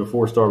four is day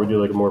before start. We do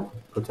like a more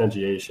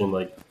potentiation,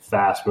 like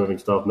fast moving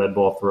stuff, med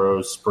ball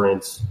throws,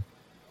 sprints,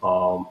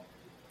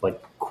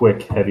 like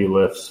quick heavy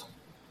lifts,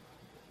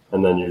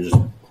 and then you're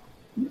just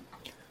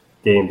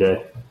game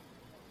day.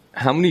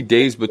 How many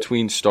days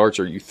between starts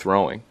are you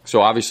throwing?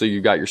 So obviously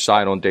you got your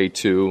side on day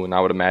two, and I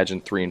would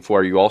imagine 3 and 4.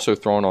 Are you also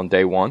throwing on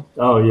day one?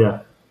 Oh yeah,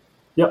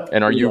 yep.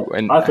 And are you?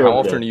 And how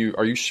often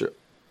are you sure?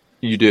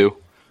 You do.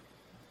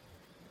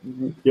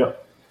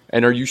 Yep.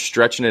 And are you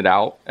stretching it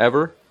out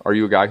ever? Are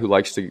you a guy who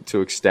likes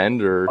to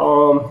extend,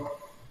 or?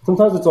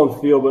 Sometimes it's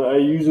on field, but I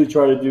usually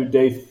try to do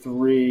day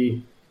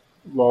 3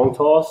 long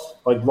toss.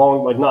 Not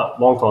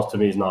long toss to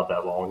me is not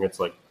that long. It's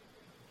like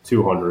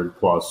 200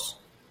 plus.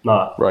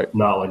 Not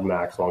like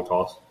max long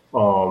toss.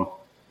 So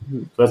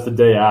that's the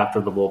day after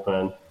the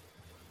bullpen.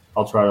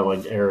 I'll try to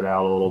like air it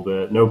out a little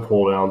bit. No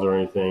pull downs or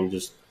anything.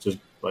 Just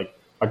like,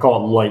 I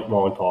call it light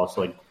long toss.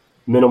 Like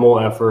minimal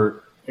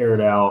effort, air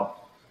it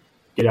out,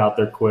 get out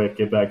there quick,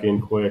 get back in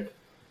quick.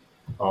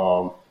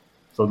 So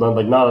then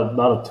like not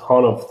a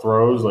ton of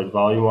throws like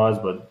volume wise,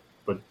 but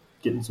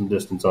getting some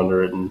distance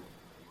under it, and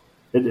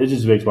it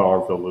just makes my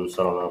arm feel loose.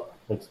 I don't know.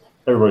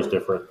 Everybody's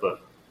different,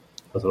 but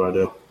that's what I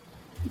do.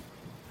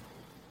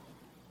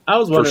 I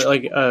was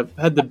wondering,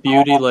 had the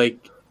beauty, like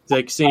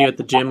seeing you at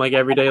the gym, like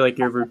every day, like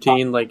your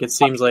routine, like it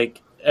seems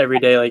like every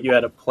day, like you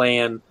had a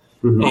plan.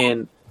 Mm-hmm.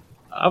 And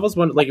I was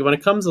wondering, like when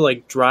it comes to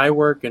like dry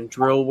work and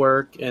drill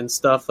work and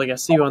stuff, like I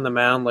see you on the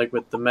mound, like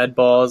with the med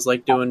balls,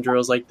 like doing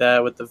drills like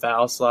that with the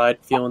valve slide,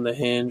 feeling the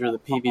hinge or the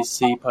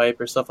PVC pipe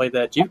or stuff like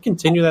that. Do you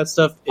continue that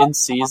stuff in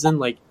season?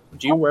 Like,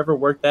 do you ever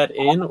work that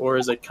in, or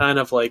is it kind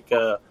of like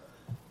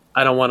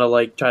I don't want to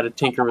like try to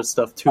tinker with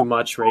stuff too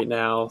much right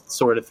now,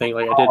 sort of thing.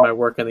 Like I did my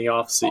work in the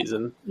off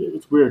season.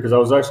 It's weird because I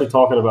was actually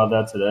talking about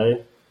that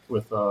today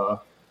with our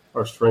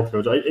strength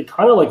coach. I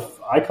don't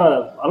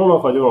know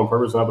if I do it on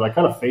purpose or not, but I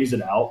kind of phase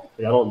it out.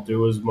 Like I don't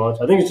do as much.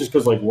 I think it's just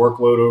because like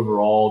workload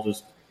overall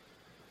just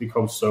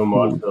becomes so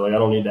much that like I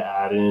don't need to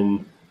add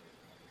in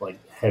like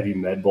heavy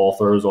med ball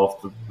throws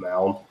off the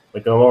mound.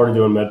 Like I'm already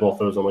doing med ball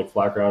throws on like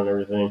flat ground and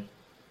everything.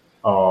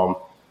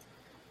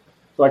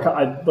 Like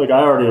I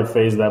already have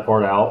phased that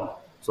part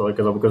out. So like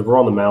because we're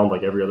on the mound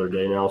like every other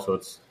day now, so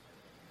it's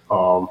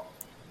so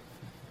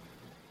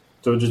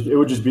it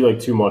would just be like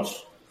too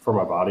much for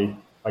my body,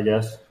 I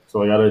guess. So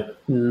like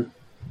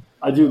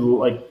I do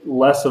like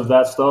less of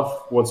that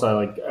stuff once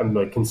I'm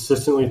like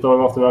consistently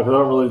throwing off the mound, because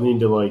I don't really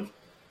need to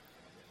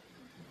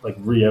like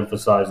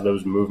re-emphasize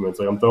those movements.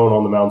 Like I'm throwing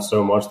on the mound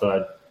so much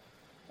that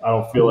I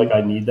don't feel like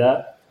I need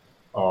that.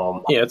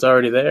 Yeah, it's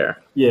already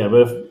there. Yeah,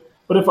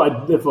 but if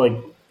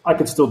I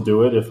could still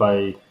do it if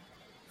I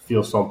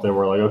feel something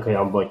where like, okay,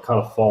 I'm like kind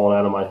of falling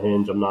out of my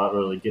hinge. I'm not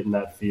really getting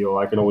that feel.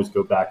 I can always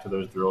go back to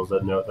those drills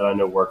that I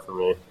know work for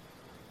me.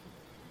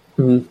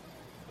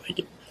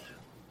 Mm-hmm.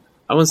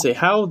 I want to say,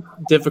 how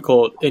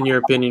difficult, in your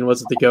opinion,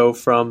 was it to go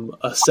from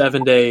a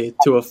 7-day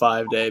to a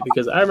 5-day?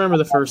 Because I remember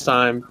the first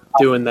time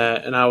doing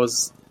that, and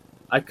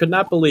I could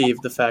not believe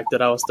the fact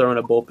that I was throwing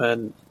a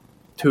bullpen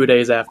 2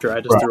 days after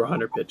I just threw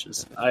 100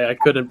 pitches. I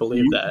couldn't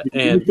believe that.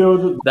 And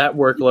that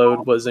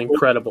workload was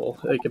incredible,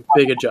 like a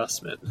big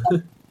adjustment.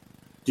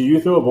 Do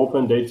you throw a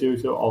bullpen day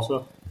two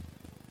also?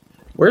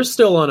 We're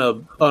still on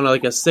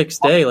a 6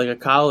 day, like a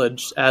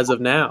college as of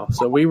now.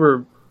 So we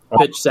were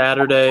pitch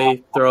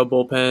Saturday, throw a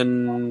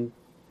bullpen.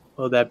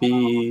 Will that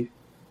be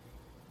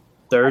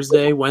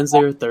Wednesday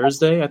or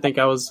Thursday? I think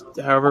I was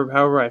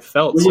however I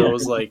felt. Well, so yeah, it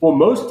was like,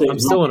 most days I'm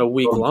still in a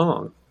week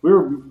long. We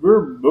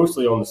were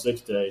mostly on the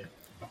 6 day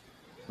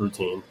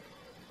routine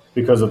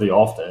because of the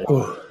off day.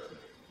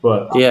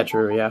 But yeah,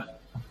 true, yeah.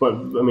 But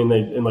I mean,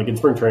 in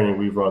spring training,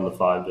 we've run the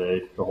 5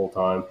 day the whole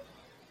time.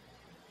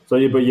 So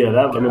yeah, but yeah,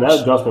 that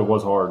adjustment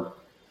was hard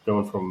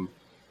going from,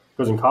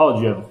 because in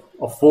college you have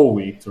a full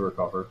week to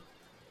recover,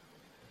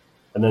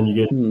 and then you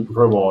get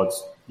pro ball,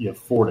 you have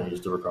 4 days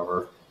to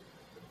recover.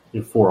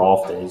 You have 4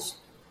 off days.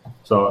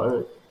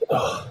 So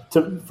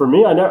for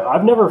me,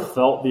 I've never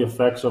felt the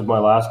effects of my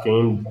last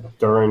game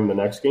during the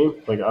next game.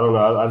 Like, I don't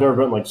know, I've never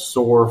been like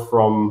sore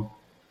from.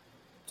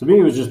 To me,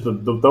 it was just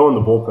the throwing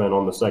the bullpen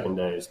on the second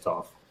day is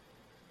tough,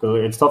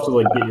 because it's tough to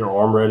like get your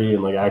arm ready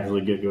and like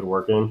actually get good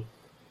work in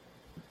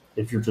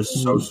if you're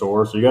just so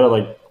sore. So you got to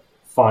like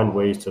find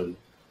ways to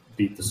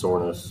beat the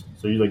soreness.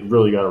 So you like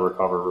really got to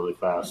recover really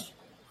fast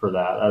for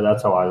that.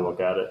 That's how I look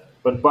at it.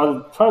 But by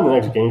the time the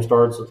next game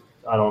starts,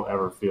 I don't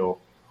ever feel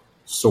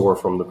sore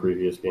from the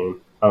previous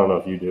game. I don't know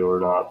if you do or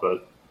not,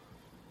 but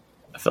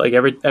I feel like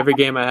every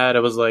game I had,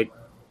 it was like,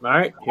 all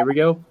right, here we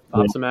go.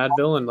 Pop some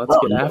Advil and let's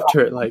get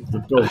after it. Like,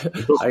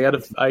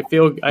 I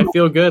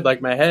feel good.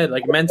 Like my head,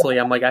 like mentally,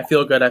 I'm like, I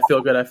feel good.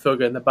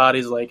 And the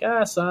body's like,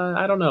 son,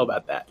 I don't know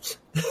about that.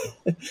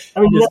 I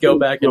mean, just go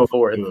back and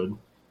forth. Good.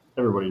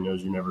 Everybody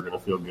knows you're never going to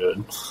feel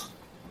good.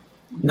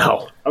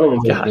 No. I don't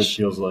even know what it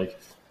feels like.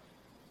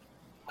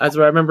 That's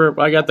what I remember.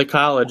 I got to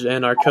college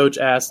and our coach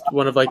asked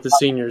one of like the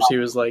seniors, he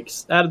was like,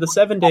 out of the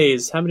 7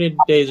 days, how many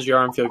days does your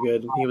arm feel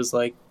good? And he was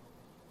like,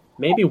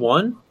 maybe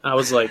 1. I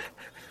was like,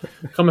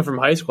 coming from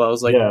high school, I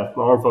was like, yeah,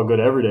 my arm felt good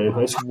every day in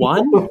high school.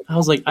 1? I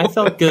was like, I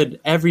felt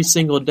good every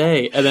single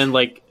day. And then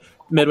like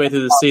midway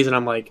through the season,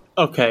 I'm like,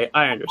 okay,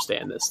 I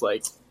understand this.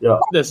 Like,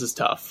 this is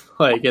tough.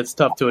 Like, it's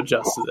tough to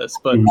adjust to this,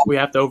 but we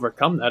have to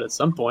overcome that at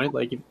some point.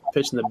 Like, you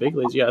pitch in the big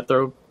leagues, you got to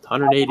throw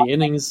 180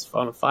 innings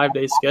on a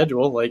 5-day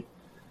schedule. Like,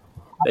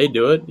 they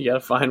do it. You got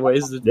to find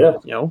ways to, do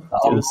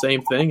the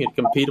same thing and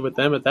compete with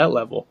them at that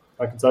level.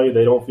 I can tell you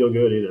they don't feel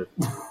good either.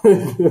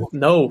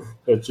 No.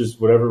 It's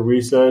just whatever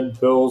we said,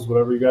 pills,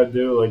 whatever you got to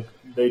do, like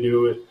they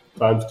do it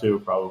times 2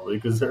 probably,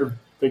 because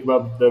think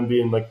about them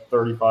being like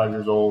 35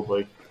 years old,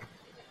 like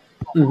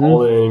all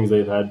the innings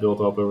they've had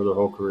built up over their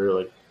whole career,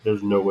 like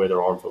there's no way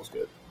their arm feels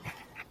good.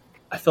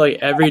 I feel like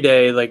every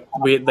day, like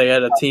they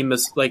had a team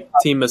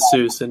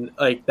masseuse, and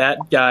like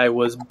that guy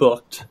was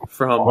booked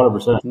from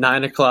 100%.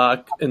 9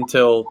 o'clock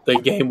until the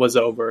game was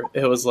over.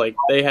 It was like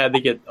they had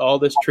to get all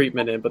this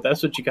treatment in, but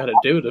that's what you got to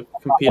do to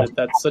compete at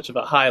that such of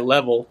a high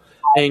level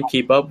and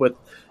keep up with,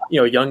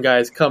 young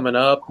guys coming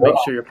up. Make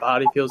sure your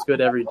body feels good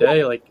every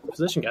day. Like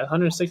position guys,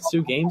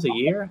 162 games a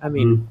year. I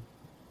mean.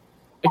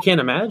 I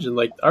can't imagine,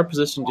 like, our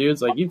position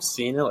dudes, like, you've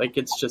seen it, like,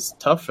 it's just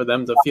tough for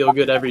them to feel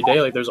good every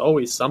day. Like, there's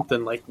always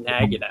something, like,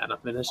 nagging at them,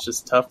 and it's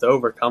just tough to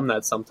overcome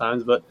that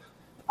sometimes, but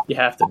you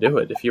have to do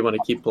it if you want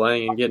to keep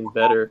playing and getting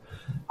better.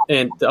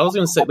 And I was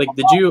going to say, like,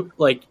 did you,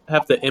 like,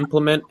 have to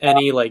implement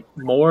any, like,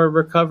 more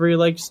recovery,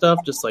 like,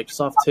 stuff, just, like,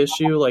 soft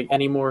tissue, like,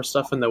 any more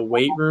stuff in the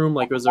weight room?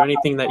 Like, was there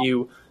anything that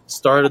you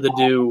started to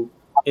do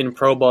in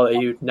pro ball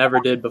that you never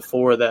did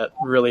before that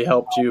really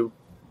helped you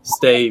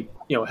stay,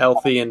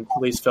 healthy and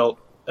at least felt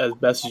as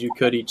best as you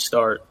could each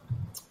start?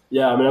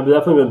 Yeah, I mean, I've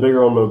definitely been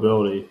bigger on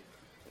mobility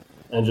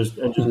and just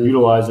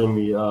utilizing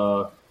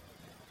the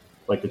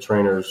like the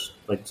trainers,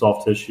 like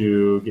soft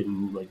tissue,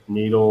 getting like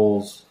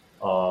needles,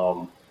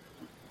 like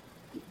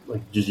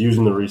just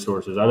using the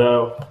resources. I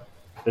know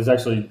it's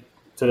actually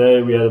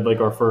today we had like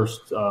our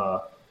first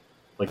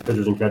like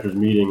pitchers and catchers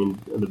meeting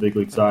in the big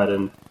league side,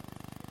 and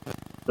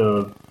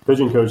the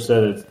pitching coach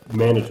said it's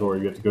mandatory.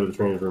 You have to go to the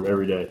trainer's room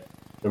every day,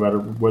 no matter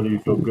whether you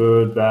feel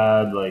good,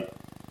 bad, like.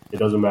 It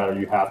doesn't matter.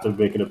 You have to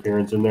make an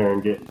appearance in there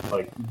and get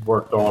like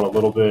worked on a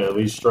little bit, at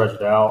least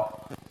stretched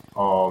out.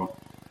 And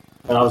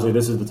obviously,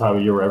 this is the time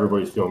of year where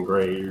everybody's feeling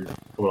great. You're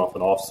coming off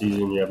an off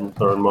season. You haven't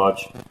thrown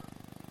much,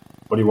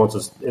 but he wants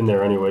us in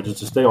there anyway, just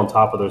to stay on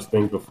top of those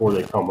things before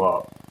they come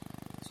up.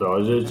 So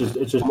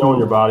it's just knowing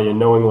your body and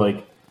knowing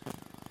like,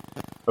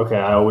 okay,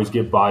 I always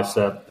get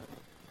bicep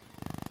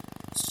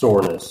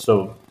soreness,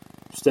 so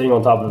staying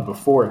on top of it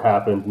before it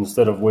happens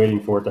instead of waiting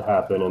for it to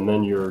happen, and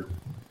then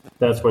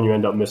that's when you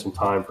end up missing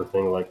time for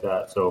things like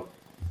that. So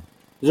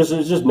it's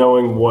just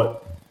knowing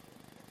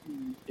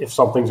if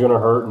something's going to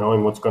hurt,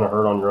 knowing what's going to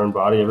hurt on your own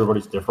body.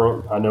 Everybody's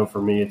different. I know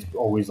for me, it's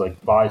always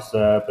like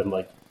bicep and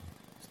like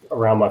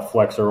around my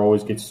flexor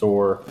always gets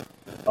sore.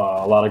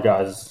 A lot of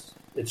guys,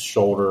 it's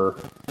shoulder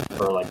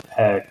or like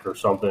pec or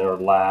something or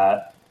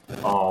lat.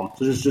 So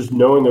just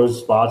knowing those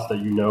spots that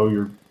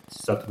you're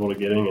susceptible to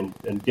getting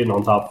and getting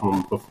on top of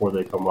them before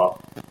they come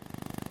up.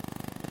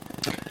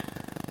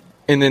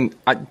 And then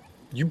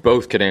you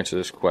both could answer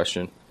this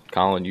question.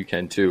 Colin, you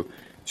can too.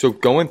 So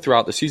going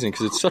throughout the season,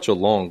 because it's such a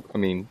long,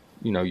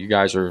 you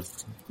guys are,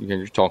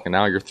 you're talking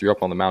now, you're 3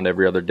 up on the mound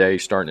every other day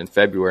starting in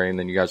February, and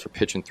then you guys are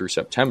pitching through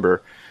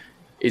September.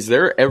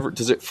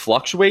 Does it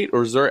fluctuate,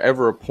 or is there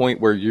ever a point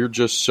where you're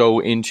just so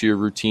into your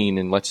routine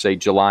in, let's say,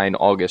 July and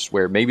August,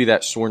 where maybe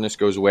that soreness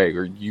goes away,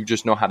 or you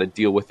just know how to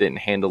deal with it and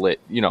handle it,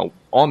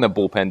 on the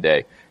bullpen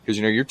day? Because,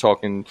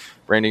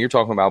 Brandon, you're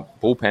talking about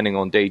bullpenning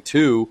on day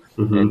 2,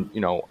 and,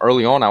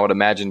 early on, I would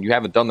imagine you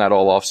haven't done that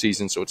all off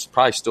season, so it's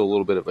probably still a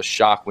little bit of a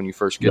shock when you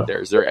first get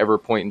there. Is there ever a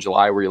point in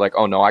July where you're like,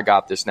 oh, no, I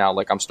got this now,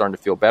 like I'm starting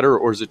to feel better,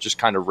 or is it just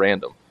kind of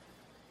random?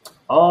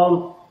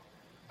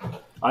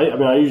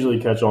 I usually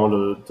catch on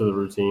to the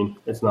routine.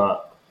 It's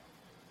not.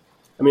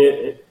 I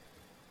mean,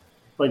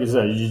 like I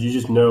said, you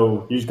just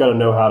know. You just got to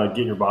know how to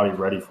get your body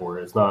ready for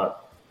it. It's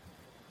not.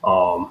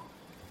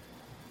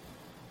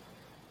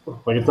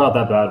 It's not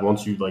that bad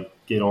once you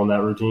get on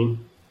that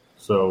routine.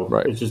 So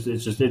right.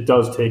 It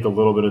does take a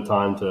little bit of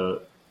time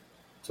to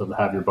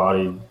have your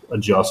body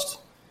adjust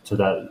to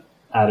that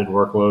added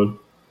workload.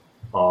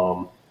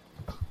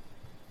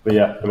 But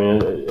yeah, I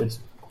mean,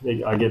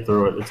 I get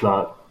through it. It's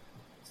not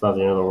the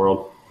end of the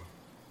world.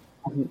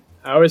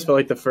 I always felt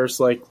like the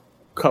first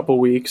couple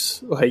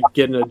weeks,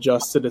 getting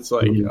adjusted, it's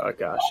like, oh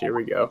gosh, here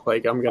we go.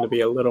 I'm going to be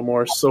a little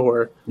more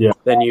sore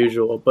than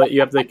usual. But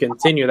you have to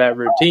continue that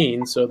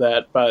routine so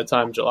that by the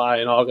time July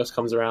and August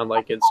comes around,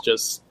 it's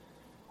just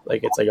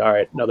it's all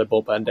right, another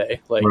bullpen day.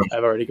 Right.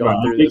 I've already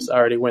gone through this. I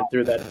already went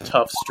through that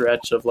tough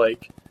stretch of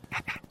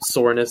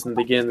soreness in the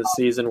beginning of the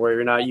season where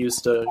you're not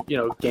used to,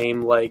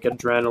 game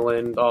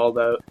adrenaline, all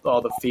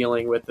the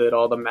feeling with it,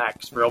 all the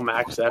real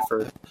max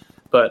effort.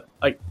 But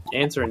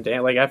answering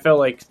Dan, I felt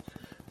like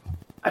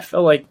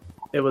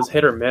it was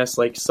hit or miss.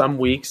 Some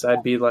weeks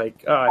I'd be oh,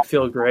 I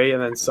feel great,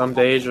 and then some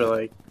days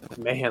you're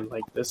man,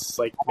 this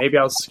maybe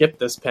I'll skip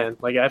this pen.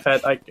 I've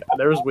had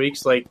there was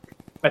weeks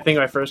I think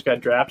when I first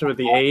got drafted with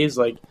the A's,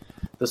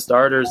 the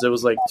starters, it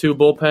was 2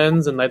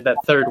 bullpens, and that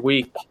third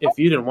week, if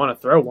you didn't want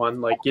to throw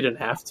one, you didn't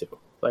have to,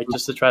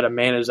 just to try to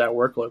manage that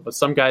workload. But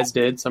some guys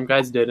did, some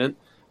guys didn't.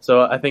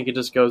 So I think it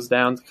just goes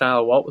down to kind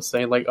of what Walt was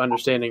saying,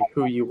 understanding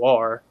who you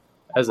are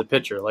as a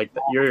pitcher.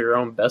 You're your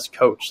own best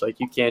coach.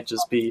 You can't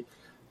just be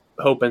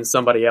hoping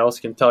somebody else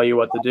can tell you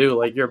what to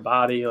do. Your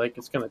body,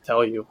 it's going to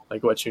tell you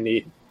what you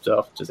need.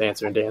 So just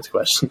answering Dan's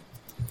question.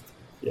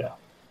 Yeah.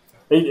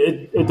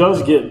 It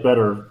does get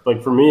better.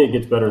 For me, it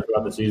gets better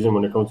throughout the season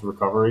when it comes to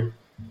recovery.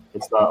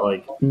 It's not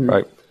right.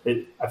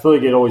 I feel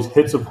like it always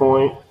hits a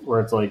point where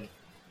it's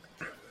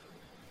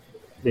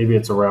maybe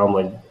it's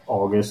around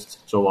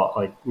August,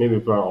 July, maybe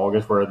around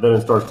August, where then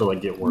it starts to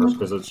get worse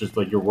because it's just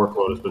your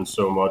workload has been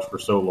so much for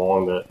so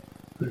long that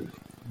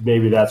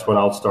maybe that's when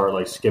I'll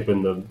start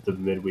skipping the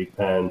midweek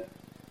pen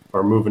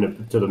or moving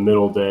it to the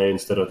middle day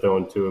instead of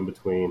throwing 2 in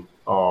between.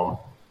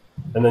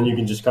 And then you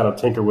can just kind of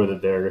tinker with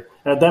it there.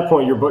 And at that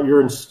point, your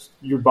body's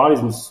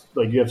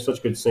in, you have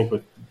such good sync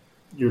with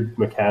your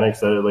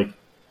mechanics that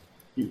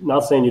not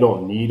saying you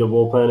don't need a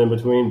bullpen in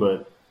between,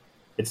 but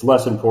it's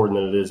less important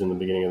than it is in the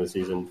beginning of the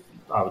season,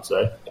 I would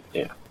say.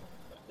 Yeah.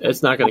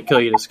 It's not going to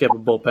kill you to skip a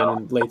bullpen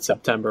in late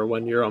September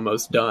when you're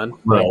almost done.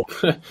 Right.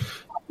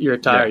 You're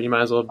tired. Yeah. You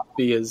might as well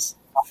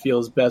feel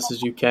as best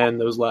as you can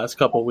those last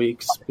couple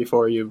weeks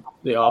before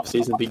the off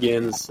season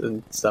begins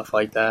and stuff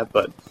like that.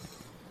 But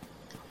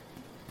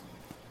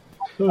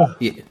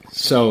yeah.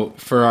 So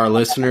for our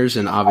listeners,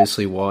 and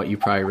obviously Walt, you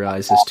probably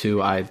realize this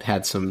too, I've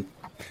had some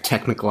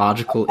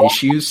technological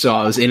issues, so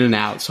I was in and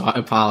out, so I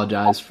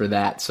apologize for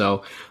that.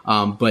 So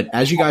but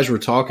as you guys were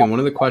talking, one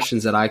of the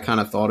questions that I kind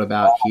of thought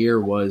about here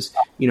was,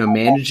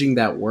 managing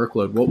that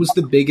workload. What was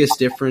the biggest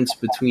difference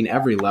between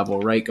every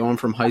level, right? Going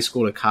from high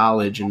school to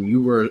college, and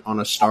you were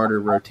on a starter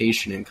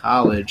rotation in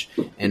college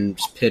and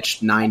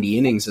pitched 90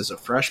 innings as a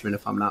freshman,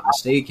 if I'm not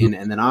mistaken,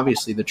 and then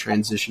obviously the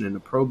transition into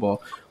pro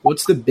ball.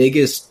 What's the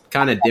biggest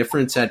kind of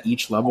difference at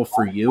each level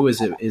for you? Is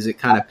it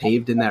kind of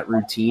paved in that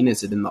routine?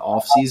 Is it in the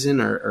off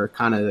season, or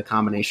kind of the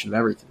combination of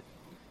everything?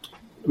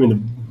 I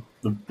mean,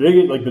 the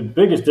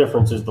biggest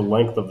difference is the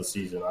length of the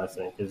season. I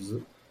think is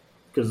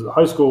because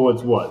high school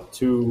it's what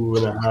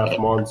 2.5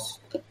 months,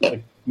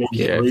 maybe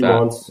 3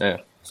 months. Yeah.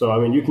 So I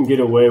mean, you can get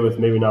away with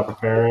maybe not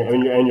preparing. I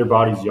mean, and your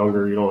body's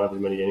younger; you don't have as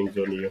many innings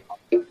in you.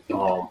 You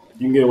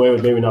can get away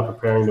with maybe not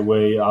preparing the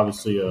way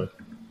obviously a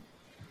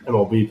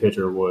MLB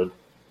pitcher would,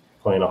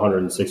 playing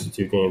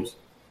 162 games.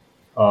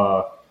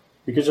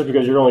 Because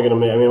you're only going to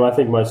make. I mean, I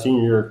think my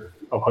senior year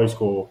of high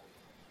school,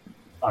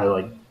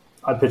 I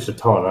pitched a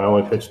ton. I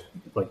only pitched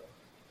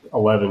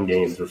 11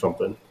 games or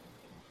something.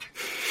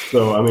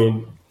 So I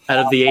mean, out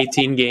of the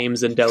 18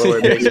 games in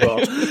Delaware baseball,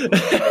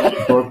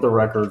 I broke the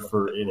record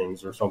for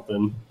innings or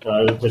something.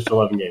 I pitched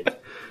 11 games.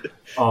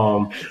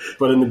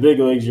 But in the big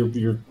leagues,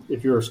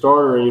 if you're a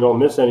starter and you don't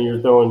miss any, you're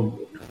throwing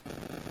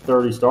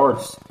 30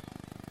 starts.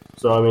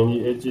 So I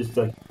mean, it's just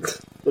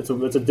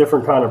it's a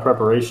different kind of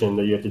preparation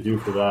that you have to do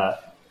for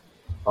that.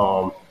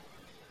 And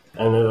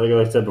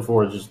like I said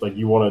before, it's just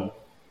you want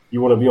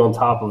to be on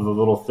top of the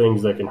little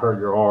things that can hurt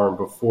your arm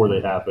before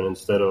they happen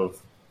instead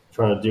of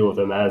trying to deal with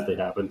them as they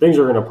happen. Things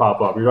are going to pop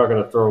up. You're not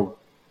going to throw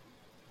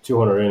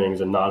 200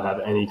 innings and not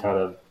have any kind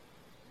of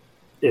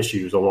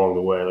issues along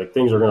the way. Like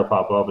things are going to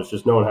pop up. It's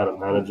just knowing how to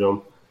manage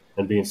them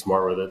and being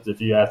smart with it.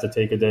 If you have to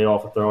take a day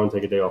off of throwing,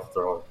 take a day off of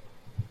throwing.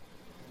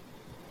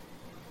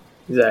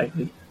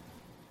 Exactly.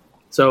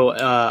 So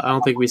I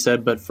don't think we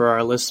said, but for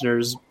our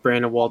listeners,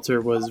 Brandon Walter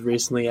was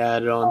recently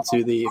added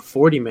onto the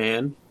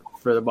 40-man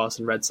for the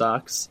Boston Red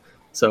Sox.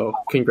 So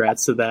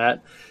congrats to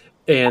that.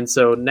 And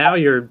so now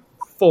you're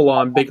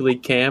full-on big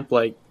league camp,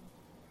 like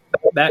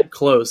that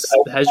close.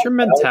 Has your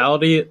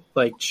mentality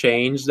like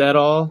changed at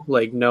all?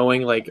 Like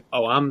knowing like,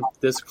 oh, I'm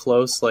this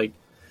close, like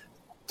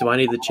do I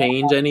need to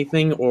change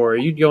anything? Or are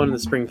you going into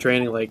spring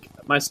training like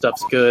my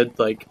stuff's good,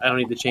 like I don't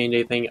need to change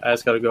anything, I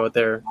just got to go out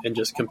there and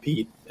just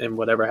compete, and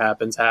whatever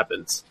happens,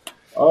 happens?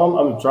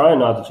 I'm trying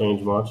not to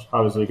change much,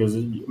 obviously, because I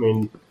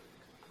mean,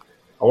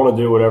 I want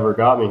to do whatever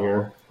got me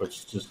here,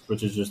 which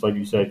is just like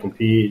you said,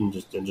 compete and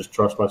just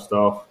trust my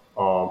stuff.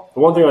 The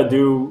one thing I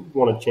do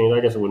want to change,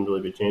 I guess it wouldn't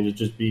really be a change, is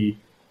just be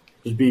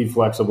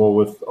flexible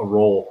with a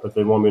role. If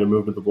they want me to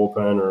move to the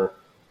bullpen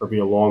or be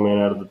a long man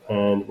out of the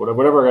pen,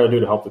 whatever I got to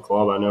do to help the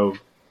club, I know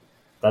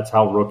that's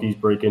how rookies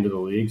break into the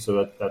league.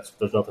 So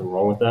there's nothing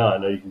wrong with that. I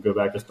know you can go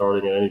back to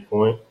starting at any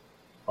point.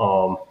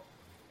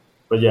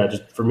 But yeah,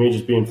 just for me,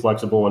 just being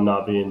flexible and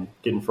not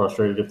getting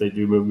frustrated if they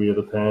do move me to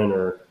the pen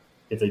or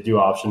if they do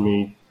option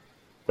me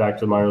back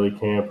to minor league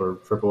camp or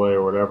AAA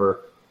or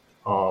whatever.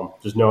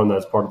 Just knowing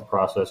that's part of the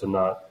process and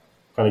not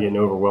kind of getting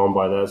overwhelmed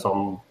by that,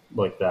 something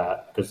like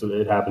that, because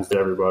it happens to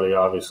everybody,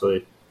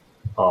 obviously.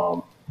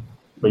 But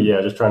yeah,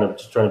 just trying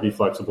to be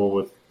flexible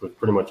with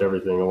pretty much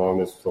everything along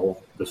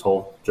this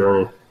whole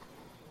journey.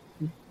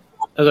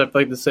 As I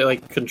like to say,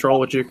 like control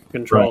what you can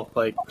control.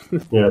 Right.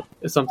 Like, yeah,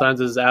 sometimes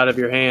it's out of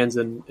your hands,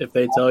 and if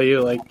they tell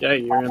you like, "Hey,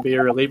 you're going to be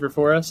a reliever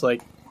for us,"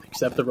 like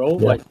accept the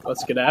role. Yeah. Like,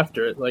 let's get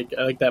after it. Like,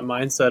 I like that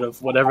mindset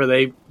of whatever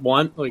they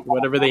want, like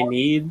whatever they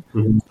need.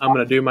 Mm-hmm. I'm going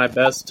to do my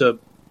best to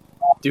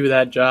do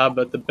that job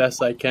at the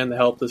best I can to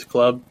help this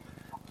club.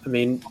 I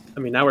mean,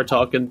 now we're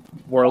talking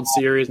World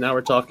Series. Now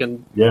we're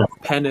talking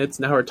pennants.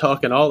 Now we're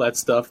talking all that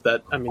stuff.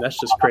 That's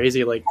just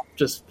crazy. Like,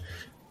 just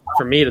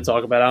for me to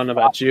talk about. I don't know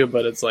about you,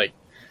 but it's like,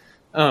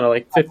 I don't know,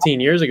 like 15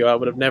 years ago, I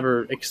would have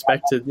never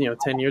expected,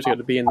 10 years ago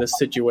to be in this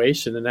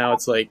situation. And now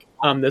it's like,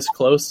 I'm this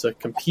close to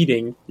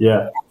competing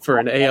for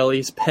an AL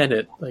East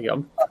pennant. Like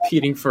I'm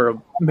competing for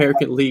an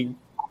American League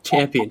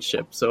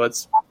championship. So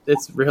it's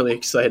really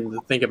exciting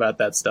to think about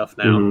that stuff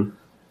now. Mm-hmm.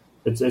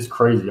 It's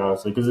crazy,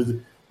 honestly, because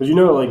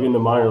like in the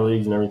minor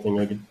leagues and everything,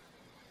 like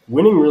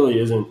winning really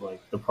isn't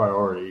like the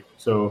priority.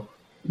 So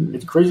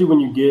it's crazy when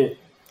you get,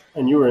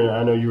 and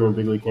I know you were in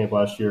big league camp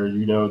last year.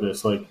 You know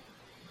this, like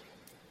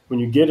when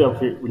you get up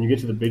here, when you get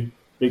to the big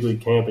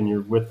league camp and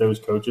you're with those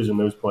coaches and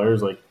those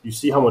players, like you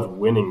see how much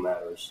winning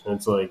matters, and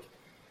it's like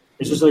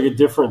it's just like a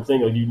different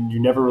thing. Like you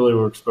never really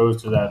were exposed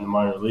to that in the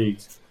minor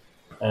leagues,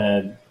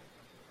 and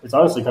it's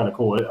honestly kind of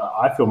cool.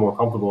 I feel more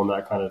comfortable in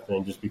that kind of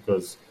thing just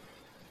because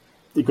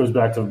it goes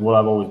back to what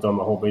I've always done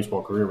my whole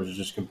baseball career, which is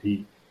just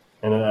compete.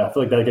 And I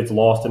feel like that gets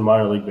lost in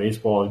minor league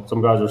baseball.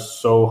 Some guys are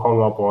so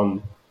hung up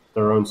on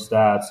their own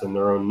stats and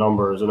their own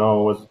numbers and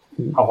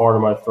how hard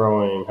am I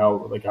throwing,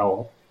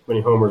 how many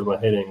homers am I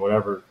hitting,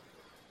 whatever.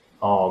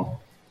 You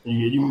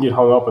can get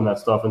hung up in that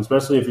stuff, and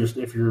especially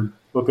if you're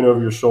looking over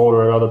your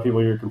shoulder at other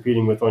people you're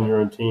competing with on your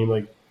own team,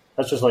 like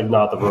that's just like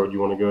not the road you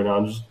want to go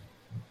down.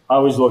 I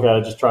always look at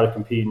it, just try to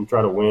compete and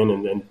try to win,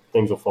 and then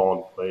things will fall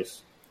into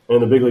place.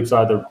 And the big league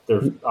side,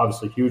 they're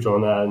obviously huge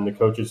on that, and the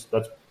coaches,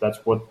 that's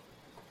what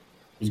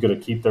is going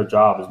to keep their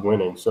job is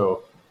winning.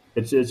 So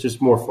it's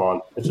just more fun.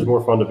 It's just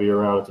more fun to be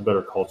around. It's a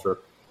better culture.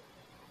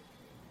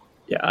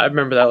 Yeah, I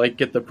remember that. Like,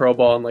 get the pro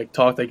ball and like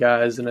talk to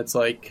guys, and it's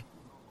like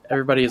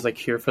everybody is like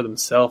here for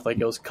themselves. Like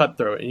it was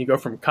cutthroat, and you go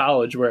from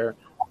college where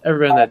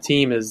everybody on that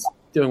team is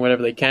doing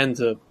whatever they can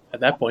to at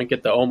that point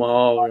get the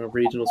Omaha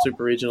regional,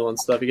 super regional, and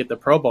stuff. You get the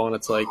pro ball, and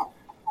it's like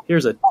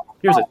here's a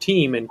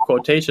team in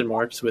quotation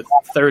marks with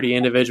 30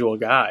 individual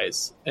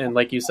guys. And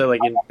like you said,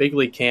 like in big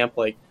league camp,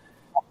 like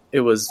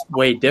it was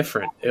way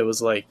different. It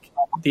was like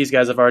these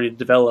guys have already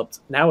developed.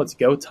 Now it's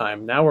go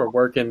time. Now we're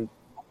working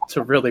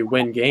to really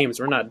win games.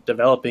 We're not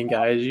developing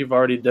guys. You've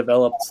already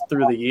developed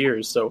through the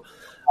years. So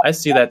I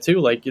see that too.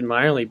 Like in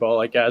minor league ball,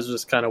 like guys are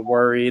just kind of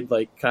worried,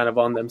 like kind of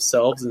on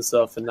themselves and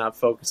stuff, and not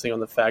focusing on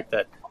the fact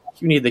that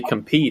you need to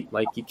compete.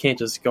 Like you can't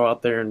just go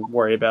out there and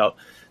worry about,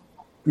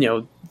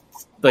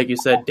 like you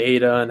said,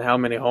 data and how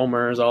many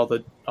homers, all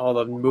the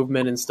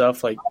movement and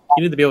stuff. Like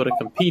you need to be able to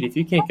compete. If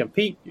you can't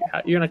compete,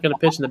 you're not going to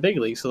pitch in the big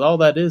league. So all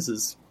that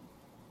is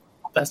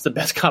that's the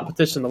best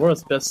competition in the world.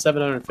 It's the best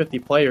 750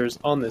 players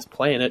on this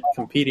planet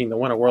competing to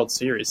win a World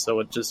Series. So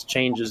it just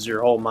changes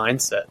your whole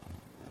mindset.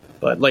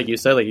 But like you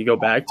said, like you go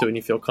back to it and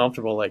you feel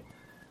comfortable. Like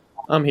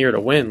I'm here to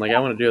win. Like I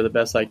want to do the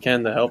best I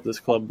can to help this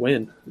club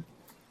win.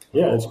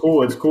 Yeah, it's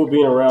cool. It's cool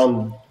being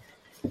around.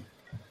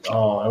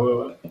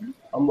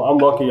 I'm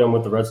lucky I'm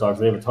with the Red Sox.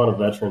 They have a ton of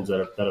veterans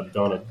that have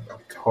done a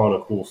ton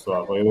of cool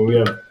stuff. Like when we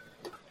have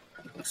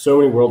so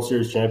many World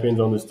Series champions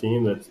on this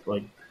team, that's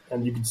like,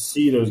 and you can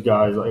see those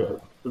guys. Like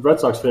the Red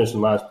Sox finished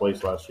in last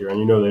place last year, and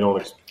they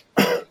don't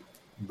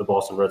the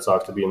Boston Red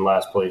Sox to be in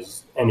last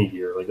place any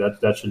year. Like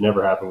that should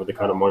never happen with the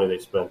kind of money they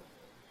spend.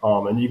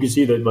 And you can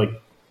see that like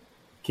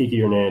Kiki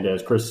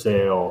Hernandez, Chris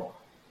Sale,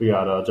 we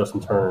got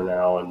Justin Turner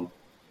now, and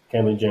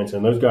Kenley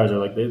Jansen. Those guys are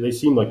like they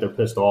seem like they're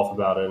pissed off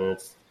about it, and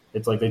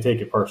it's like they take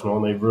it personal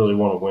and they really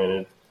want to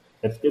win.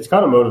 It's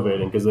kind of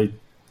motivating because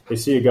they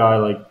see a guy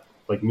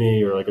like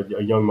me or like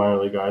a young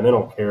minor league guy, and they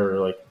don't care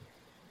like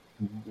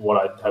what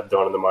I have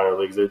done in the minor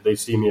leagues. They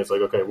see me as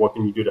like, okay, what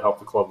can you do to help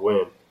the club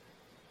win?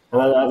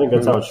 And I think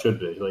that's how it should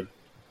be. Like,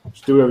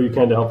 just do whatever you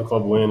can to help the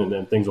club win, and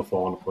then things will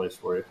fall into place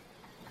for you.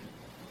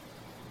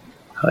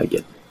 I like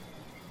it.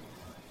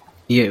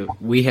 Yeah,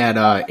 we had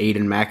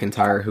Aiden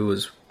McIntyre, who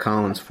was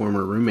Colin's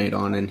former roommate,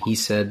 on, and he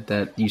said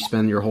that you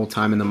spend your whole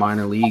time in the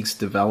minor leagues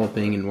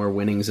developing and where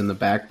winning's in the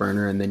back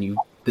burner, and then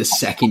the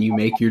second you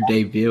make your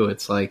debut,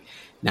 it's like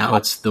now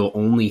it's the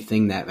only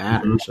thing that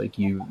matters. Like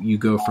you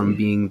go from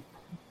being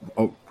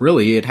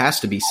really, it has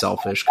to be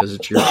selfish because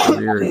it's your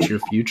career, it's your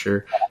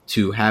future,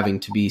 to having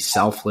to be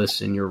selfless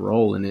in your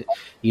role. And it,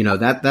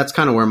 that's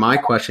kind of where my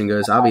question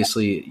goes.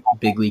 Obviously,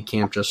 big league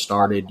camp just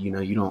started.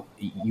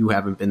 You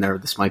haven't been there.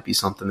 This might be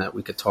something that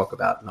we could talk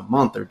about in a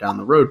month or down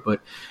the road. But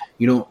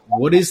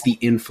what is the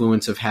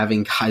influence of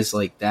having guys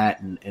like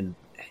that, and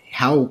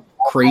how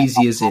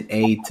crazy is it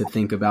to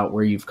think about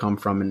where you've come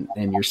from,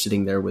 and you're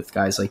sitting there with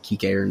guys like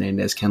Kike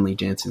Hernandez, Kenley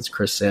Jansen,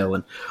 Chris Sale,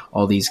 and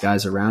all these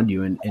guys around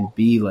you, and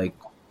be like,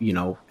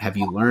 have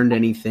you learned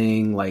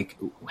anything? Like,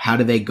 how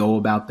do they go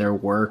about their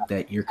work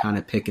that you're kind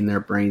of picking their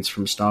brains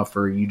from stuff,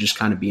 or are you just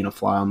kind of being a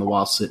fly on the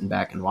wall, sitting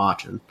back and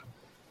watching?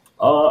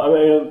 I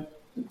mean,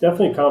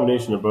 definitely a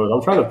combination of both.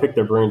 I'm trying to pick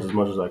their brains as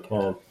much as I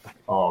can,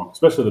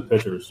 especially the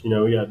pitchers. We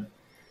got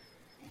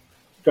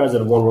guys that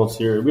have won World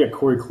Series. We had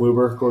Corey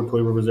Kluber. Corey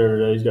Kluber was there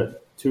today. He's got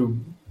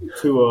two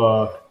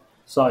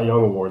Cy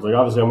Young awards. Like,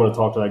 obviously, I'm going to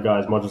talk to that guy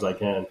as much as I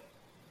can.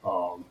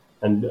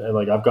 And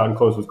like, I've gotten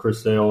close with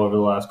Chris Sale over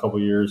the last couple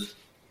of years.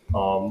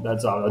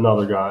 That's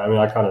another guy. I mean,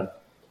 I kind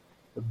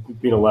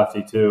of, being a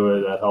lefty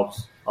too, that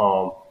helps.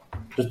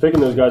 Just picking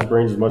those guys'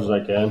 brains as much as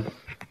I can.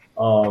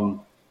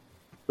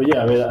 But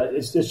yeah, I mean,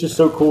 it's just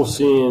so cool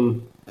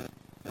seeing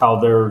how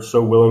they're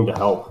so willing to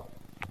help.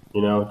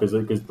 Because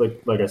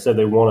like I said,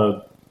 they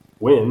want to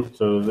win.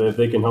 So if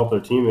they can help their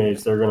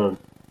teammates, they're going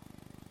to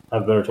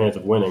have a better chance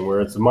of winning.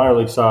 Where it's the minor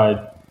league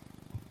side,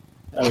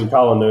 I mean,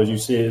 Colin knows. You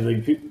see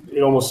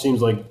it almost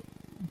seems like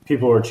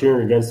people are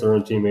cheering against their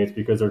own teammates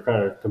because they're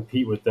kind of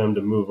compete with them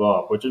to move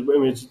up, which is, I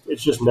mean,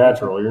 it's just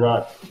natural. You're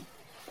not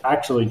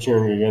actually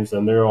cheering against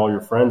them. They're all your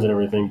friends and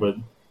everything, but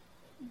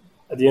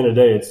at the end of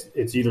the day,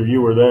 it's either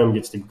you or them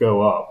gets to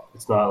go up.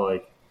 It's not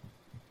like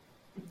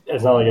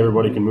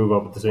everybody can move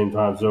up at the same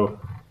time. So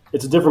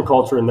it's a different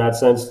culture in that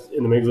sense.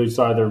 In the major league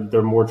side,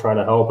 they're more trying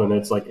to help, and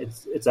it's like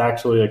it's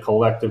actually a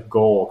collective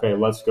goal. Okay,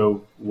 let's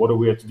go. What do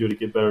we have to do to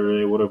get better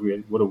today? What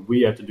do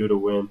we have to do to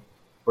win?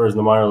 Whereas in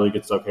the minor league,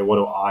 it's okay, what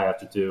do I have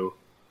to do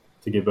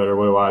to get better?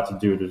 What do I have to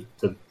do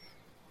to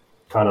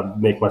kind of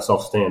make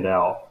myself stand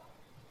out?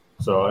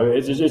 So I mean,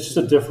 it's just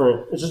a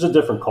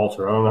different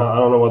culture. I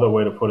don't know what other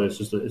way to put it.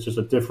 It's just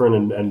a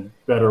different and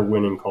better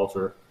winning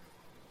culture.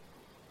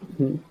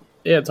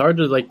 Yeah, it's hard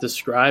to like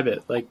describe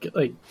it. Like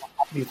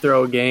you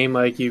throw a game,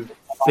 like you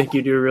think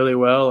you do really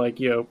well, like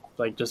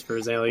like just for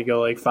example, you go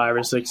like 5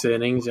 or 6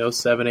 innings,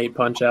 7, 8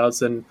 punch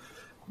outs, and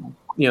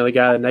the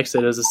guy next to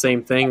it does the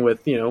same thing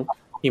with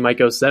he might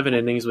go 7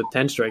 innings with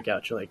 10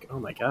 strikeouts. You're like, oh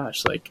my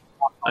gosh, like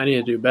I need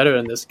to do better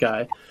than this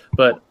guy.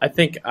 But I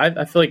think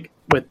I feel like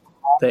with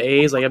the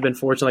A's, like I've been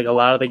fortunate, like a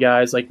lot of the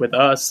guys, like with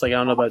us, like I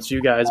don't know about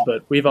you guys,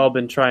 but we've all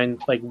been trying,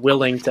 like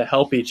willing to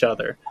help each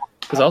other.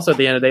 Because also at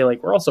the end of the day,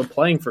 like we're also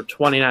playing for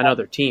 29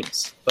 other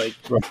teams. Like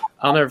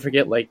I'll never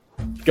forget, like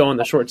going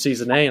to short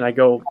season A, and I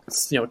go,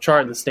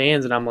 chart the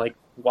stands, and I'm like,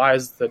 why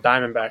is the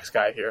Diamondbacks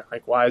guy here?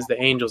 Like why is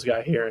the Angels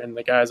guy here? And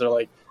the guys are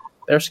like,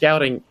 they're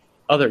scouting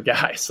other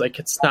guys. Like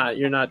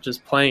you're not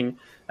just playing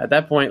at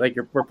that point. Like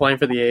we're playing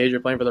for the A's, you're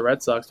playing for the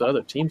Red Sox, but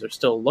other teams are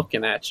still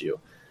looking at you.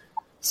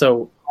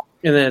 So,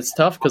 and then it's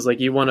tough because like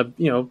you want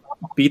to,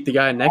 beat the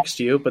guy next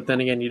to you, but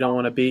then again, you don't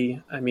want to be,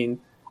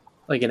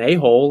 like an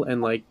a-hole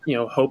and like,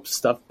 hope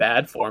stuff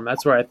bad for him.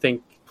 That's where I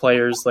think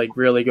players like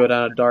really go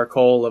down a dark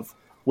hole of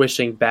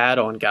wishing bad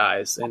on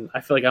guys. And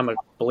I feel like I'm a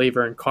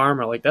believer in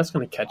karma. Like that's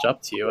going to catch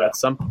up to you at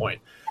some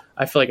point.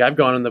 I feel like I've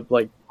gone in the,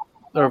 like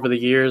over the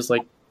years,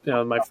 like,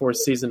 my 4th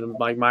season of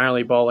like minor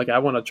league ball, like I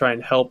want to try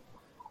and help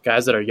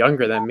guys that are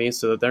younger than me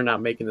so that they're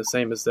not making the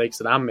same mistakes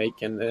that I'm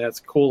making. And that's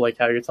cool. Like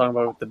how you're talking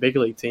about with the big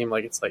league team,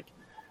 like it's like,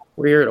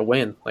 we're here to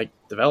win. Like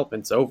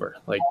development's over.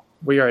 Like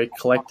we are a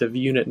collective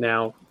unit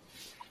now,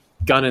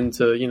 gunning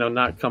to,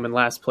 not come in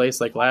last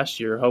place like last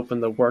year,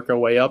 hoping to work our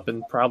way up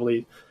and probably,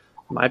 in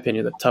my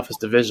opinion, the toughest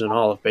division in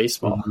all of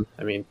baseball. Mm-hmm.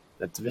 I mean,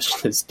 that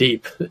division is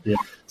deep. Yeah.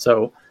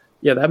 So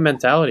yeah, that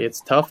mentality,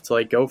 it's tough to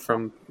like go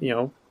from,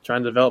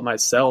 trying to develop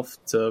myself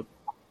to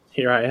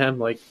here I am,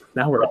 like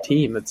now we're a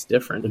team. It's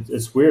different.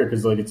 It's weird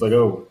because like it's like,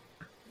 oh,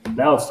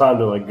 now it's time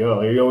to like go.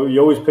 You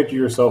always picture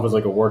yourself as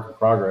like a work in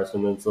progress,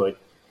 and then it's like,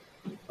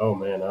 oh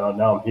man,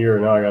 now I'm here.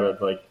 Now I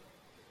gotta like,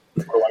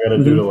 what do I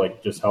gotta do to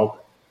like just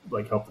help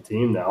like help the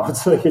team now.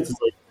 It's like it's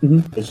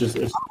just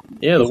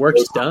the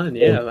work's done.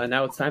 Yeah, and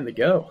now it's time to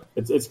go.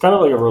 It's kind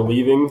of like a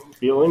relieving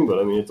feeling, but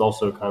I mean it's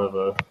also kind of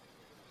a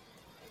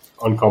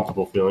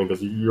uncomfortable feeling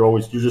because you're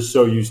just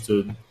so used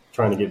to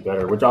trying to get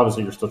better, which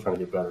obviously you're still trying to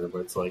get better, but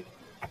it's like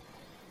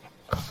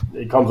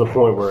it comes a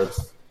point where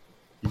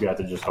you got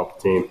to just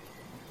help the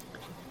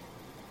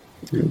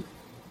team.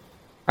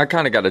 I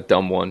kind of got a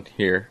dumb one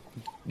here.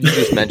 You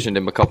just mentioned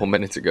him a couple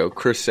minutes ago,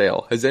 Chris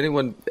Sale. Has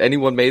anyone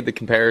made the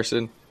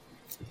comparison?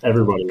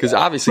 Everybody, because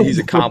obviously he's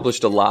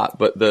accomplished a lot,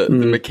 but the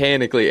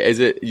mechanically, is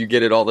it you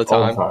get it all the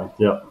time? All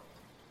the time,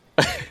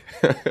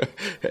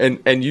 yeah.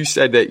 and you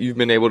said that you've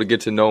been able to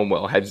get to know him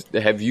well.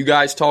 Have you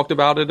guys talked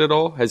about it at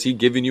all? Has he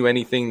given you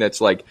anything that's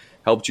like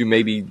helped you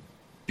maybe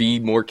be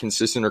more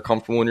consistent or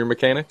comfortable in your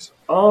mechanics?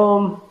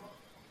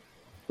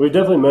 We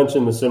definitely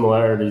mentioned the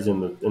similarities in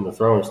the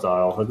throwing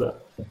style.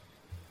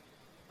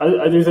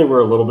 I do think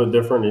we're a little bit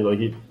different.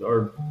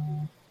 Our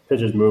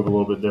pitches move a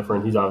little bit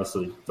different. He's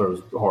obviously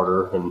throws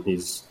harder, and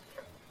he's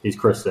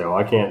Chris Sale.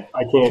 I can't.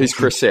 He's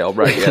Chris Sale,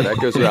 right? Yeah, that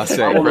goes without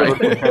saying. I will never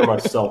right? compare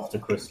myself to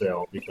Chris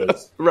Sale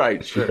because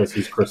sure. because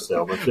he's Chris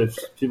Sale. But if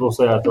people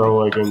say I throw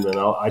like him, then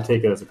I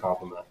take it as a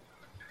compliment.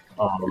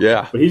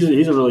 Yeah, but he's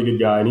a really good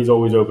guy, and he's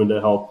always open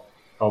to help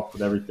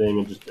with everything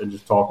and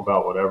just talk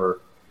about whatever.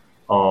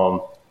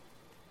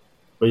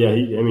 But yeah,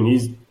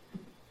 he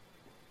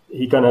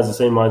kind of has the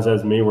same mindset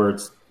as me, where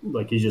it's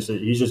like he's just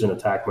in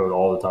attack mode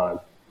all the time,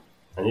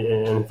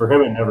 and for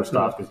him it never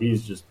stops because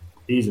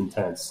he's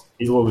intense.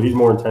 He's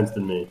more intense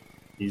than me.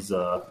 He's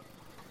a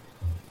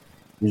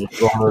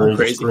drummer, he's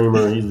a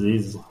screamer.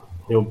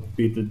 He'll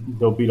beat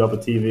up a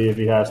TV if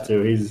he has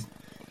to. He's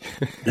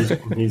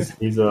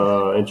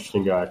a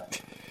interesting guy.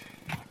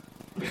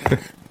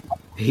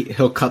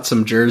 He'll cut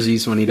some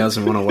jerseys when he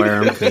doesn't want to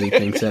wear them because he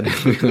thinks that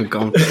it's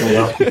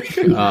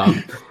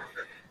uncomfortable.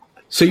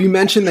 So you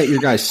mentioned that your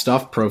guys'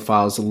 stuff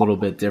profile is a little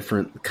bit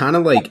different. Kind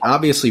of like,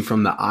 obviously,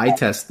 from the eye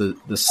test, the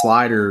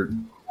slider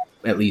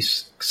at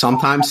least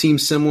sometimes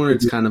seems similar.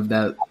 It's kind of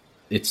that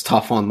it's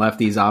tough on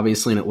lefties,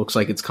 obviously, and it looks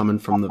like it's coming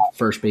from the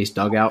first base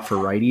dugout for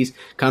righties.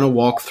 Kind of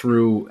walk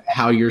through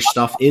how your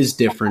stuff is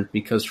different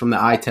because from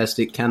the eye test,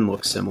 it can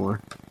look similar.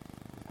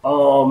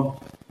 So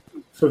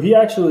he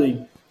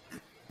actually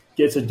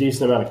gets a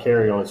decent amount of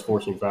carry on his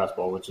four-seam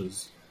fastball, which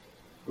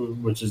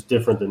is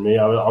different than me.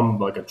 I'm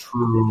like a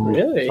true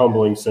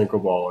tumbling sinker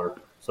baller.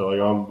 So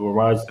like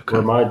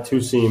where my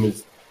two-seam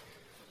is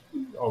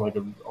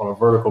on a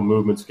vertical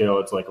movement scale,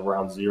 it's like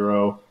around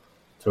 0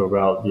 to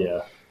about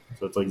So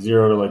it's like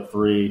 0 to like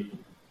 3.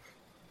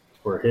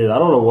 Where I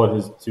don't know what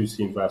his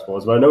two-seam fastball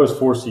is, but I know his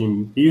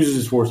four-seam. He uses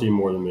his four-seam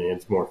more than me, and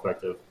it's more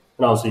effective.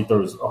 And obviously he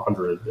throws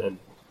 100 and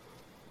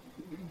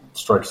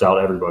strikes out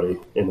everybody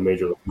in the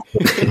major league.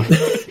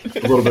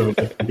 A little bit of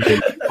a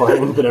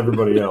different than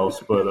everybody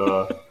else, but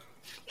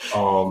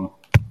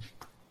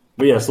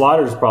yeah,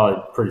 slider is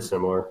probably pretty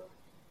similar.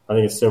 I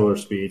think it's similar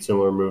speed,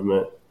 similar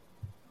movement.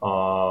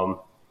 I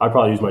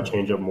probably use my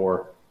changeup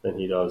more than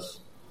he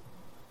does.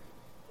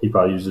 He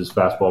probably uses his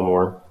fastball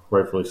more,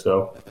 rightfully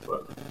so.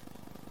 But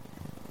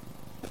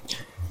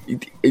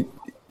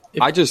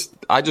I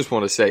just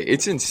want to say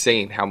it's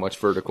insane how much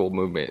vertical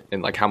movement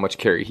and like how much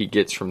carry he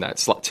gets from that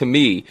slot to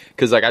me,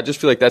 because like I just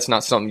feel like that's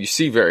not something you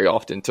see very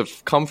often, to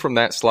come from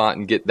that slot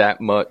and get that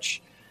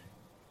much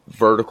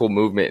vertical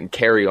movement and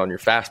carry on your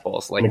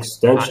fastballs. Like an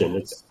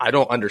extension. I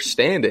don't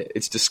understand it.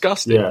 It's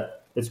disgusting. Yeah,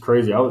 it's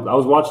crazy. I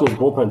was watching his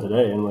bullpen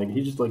today, and like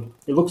he just like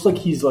it looks like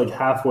he's like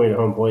halfway to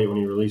home plate when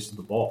he releases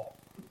the ball.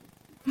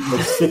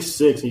 Like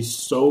 6'6",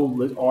 his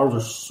arms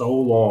are so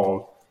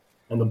long.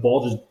 And the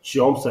ball just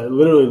jumps. It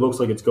literally looks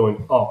like it's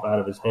going up out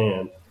of his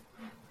hand.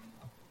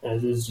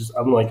 And it's just,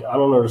 I'm like, I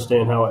don't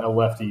understand how a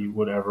lefty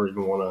would ever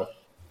even want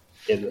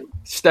to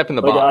step in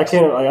the box. I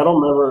can't. Like, I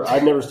don't remember.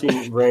 I've never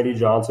seen Randy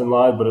Johnson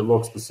live, but it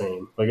looks the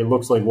same. Like it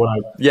looks like what I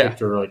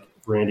picture like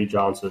Randy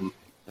Johnson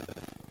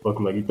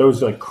looking like. He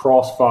throws like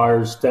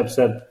crossfires,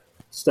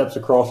 steps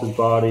across his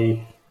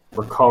body,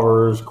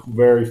 recovers,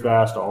 very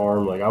fast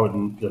arm. Like I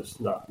would just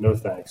no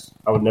thanks.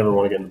 I would never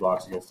want to get in the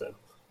box against him,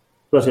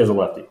 especially as a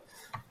lefty.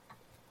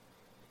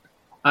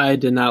 I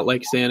did not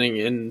like standing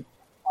in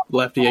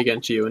lefty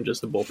against you in just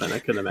the bullpen. I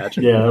couldn't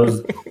imagine. Yeah, that was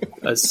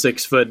a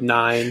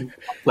 6'9"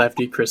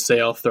 lefty Chris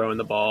Sale throwing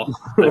the ball.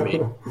 I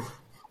mean,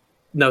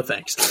 no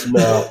thanks.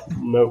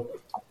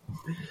 Nope.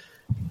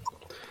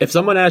 If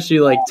someone asked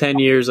you like 10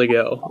 years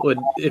ago,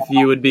 if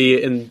you would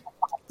be in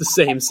the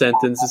same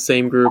sentence, the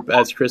same group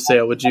as Chris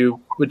Sale, would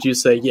you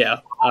say,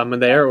 yeah, I'm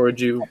there, or would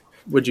you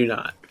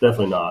not?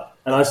 Definitely not.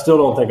 And I still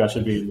don't think I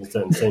should be in the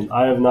sentence.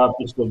 I have not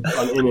pitched an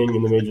inning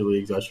in the major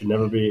leagues. I should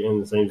never be in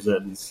the same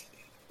sentence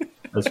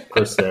as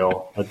Chris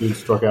Sale. That dude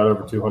struck out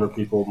over 200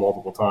 people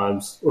multiple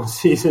times this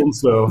season.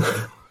 So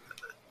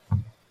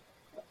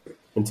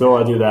until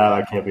I do that,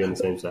 I can't be in the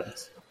same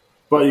sentence.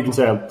 But you can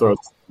say I'm throwing.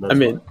 I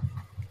mean,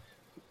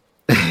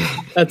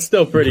 that's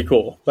still pretty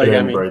cool. Like, yeah,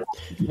 I mean,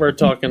 we're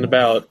talking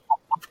about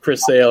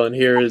Chris Sale, and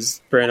here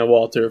is Brandon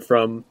Walter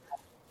from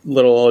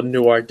little old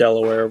Newark,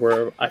 Delaware,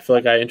 where I feel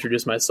like I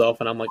introduce myself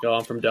and I'm like, oh,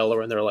 I'm from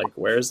Delaware, and they're like,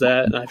 where's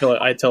that? And I feel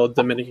like I tell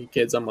Dominican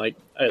kids, I'm like,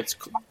 it's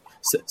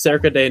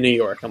Cerca de New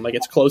York. I'm like,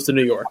 it's close to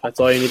New York. That's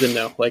all you need to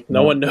know. Like,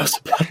 no one knows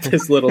about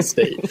this little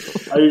state.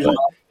 But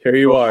here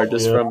you are,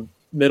 just from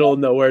middle of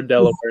nowhere,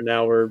 Delaware.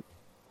 Now we're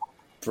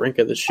brink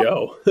of the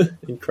show.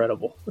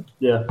 Incredible.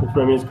 Yeah,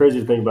 I mean, it's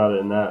crazy to think about it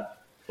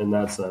in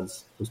that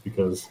sense, just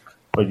because,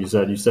 like you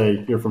said, you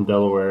say you're from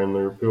Delaware, and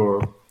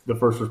the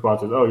first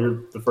response is, "Oh, you're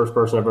the first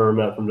person I've ever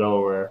met from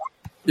Delaware."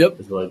 Yep.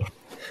 It's like,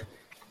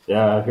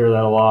 yeah, I hear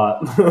that a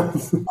lot.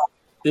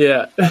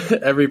 Yeah,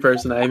 every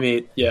person I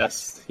meet,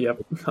 yes, yep,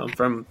 I'm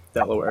from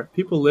Delaware.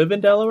 People live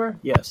in Delaware?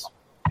 Yes,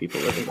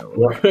 people live in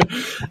Delaware.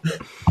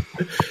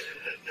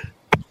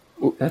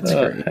 That's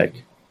great. Heck.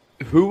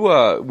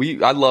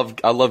 I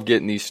love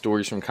getting these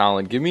stories from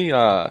Colin. Give me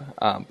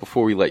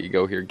before we let you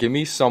go here, give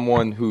me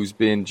someone who's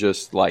been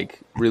just like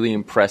really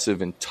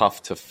impressive and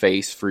tough to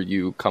face for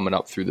you coming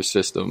up through the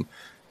system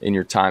in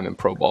your time in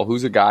pro ball.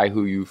 Who's a guy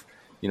who you've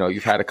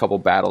had a couple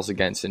battles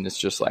against, and it's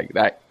just like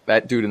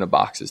that dude in the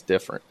box is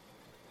different.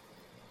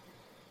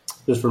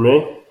 Just for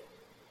me?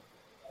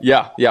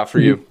 Yeah, for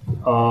you.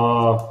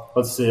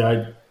 Let's see.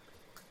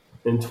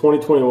 In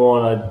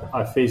 2021,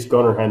 I faced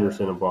Gunnar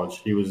Henderson a bunch.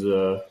 He was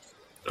a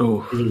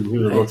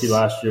rookie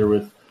last year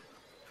with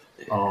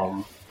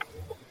the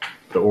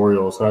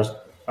Orioles. And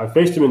I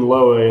faced him in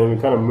low A, and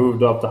we kind of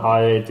moved up to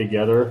high A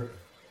together.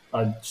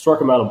 I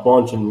struck him out a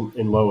bunch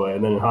in low A,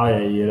 and then in high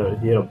A, he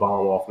hit a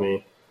bomb off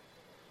me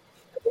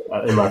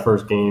in my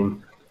first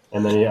game.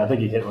 And then I think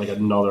he hit like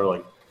another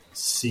like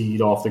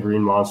seed off the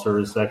Green Monster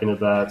his second at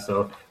bat.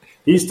 So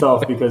he's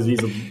tough because he's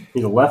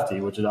a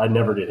lefty, which I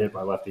never get hit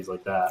by lefties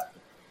like that.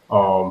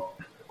 And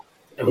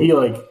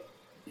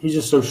he's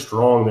just so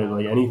strong that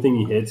like anything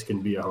he hits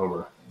can be a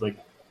homer. Like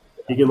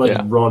he can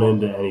run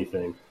into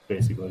anything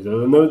basically.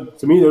 So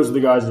to me, those are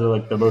the guys that are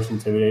like the most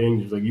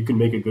intimidating. Just like you can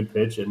make a good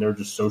pitch and they're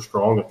just so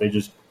strong if they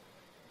just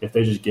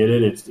get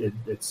it,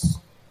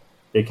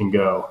 it can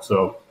go.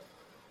 So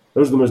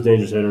those are the most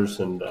dangerous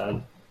hitters, and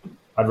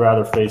I'd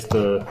rather face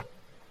the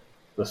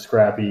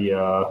scrappy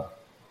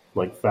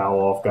like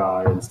foul off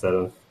guy instead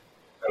of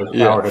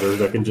power hitters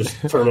that can just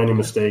turn any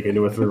mistake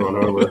into a 3-run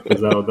homer, because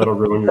that'll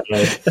ruin your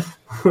day.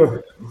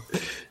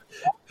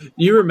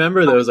 You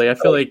remember those? Like I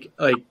feel like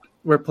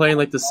we're playing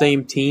like the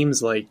same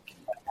teams like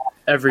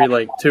every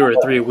like 2 or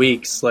 3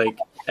 weeks. Like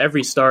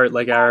every start,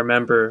 like I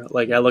remember,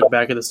 like I look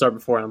back at the start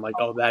before and I'm like,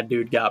 oh, that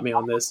dude got me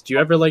on this. Do you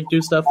ever like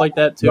do stuff like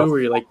that too, where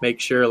you like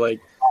make sure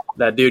like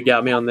that dude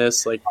got me on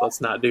this? Like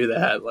let's not do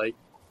that. Like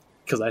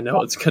because I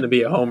know it's going to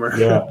be a homer.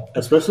 Yeah,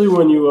 especially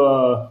when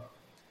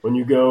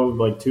you go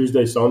like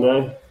Tuesday,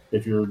 Sunday.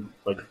 If you're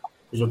like,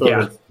 if you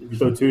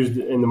throw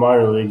Tuesday in the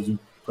minor leagues, you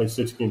play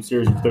 6-game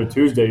series. If you throw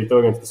Tuesday, you throw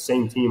against the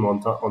same team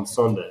on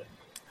Sunday.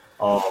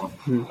 I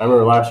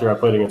remember last year I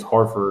played against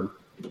Hartford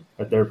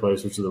at their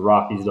place, which is the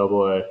Rockies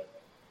AA,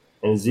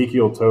 and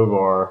Ezekiel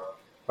Tovar.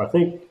 I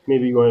think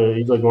maybe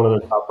he's like one of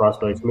their top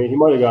prospects. I mean, he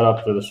might have got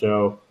up to the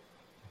show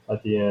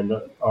at the end,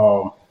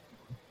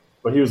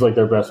 but he was like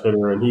their best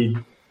hitter, and he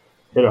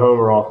hit a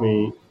homer off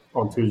me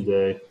on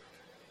Tuesday.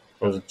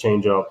 It was a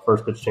changeup,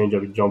 first pitch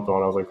changeup. He jumped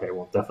on. I was like, okay,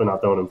 well, definitely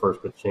not throwing him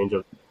first pitch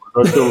changeup.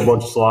 I threw him a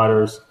bunch of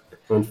sliders and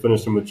then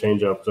finished him with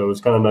changeup. So it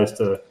was kind of nice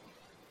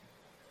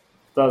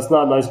it's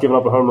not nice giving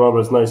up a home run,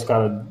 but it's nice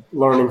kind of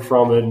learning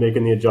from it,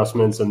 making the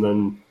adjustments, and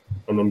then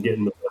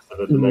getting the best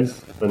of it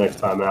the next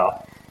time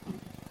out.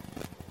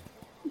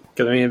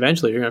 Because I mean,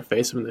 eventually you're gonna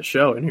face him in the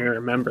show, and you're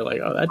gonna remember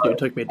like, oh, that dude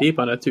took me deep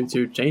on a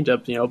 2-2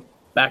 changeup,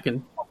 back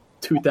in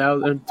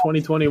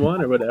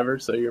 2021 or whatever.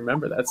 So you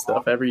remember that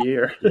stuff every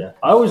year. Yeah,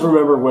 I always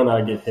remember when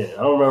I get hit.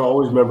 I don't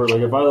always remember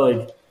like if I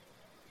like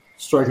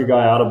strike a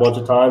guy out a bunch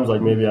of times,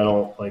 like maybe I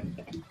don't like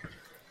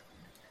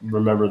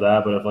remember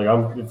that. But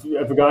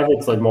if a guy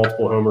hits like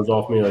multiple homers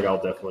off me, like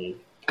I'll definitely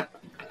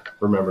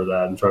remember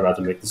that and try not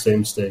to make the same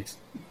mistakes.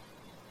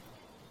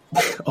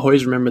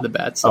 Always remember the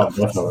bad stuff.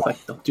 Oh, definitely.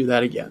 Like, don't do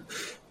that again.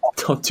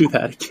 Don't do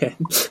that again.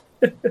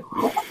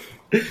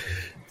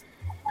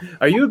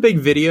 Are you a big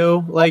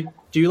video? Like,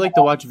 do you like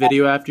to watch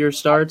video after your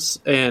starts?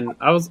 And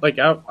I was like,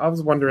 I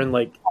was wondering,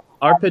 like,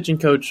 our pitching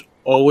coach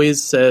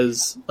always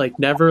says, like,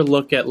 never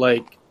look at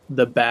like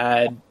the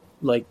bad,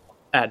 like,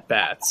 at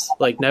bats.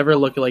 Like, never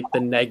look at like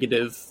the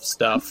negative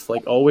stuff.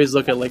 Like, always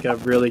look at like a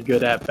really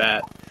good at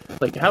bat.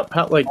 Like, how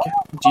like,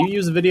 do you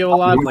use video a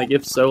lot? And, like,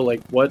 if so,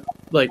 like, what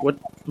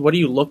do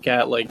you look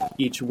at like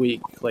each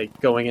week,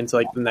 like going into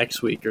like the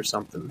next week or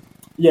something?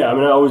 Yeah, I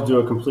mean, I always do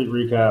a complete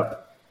recap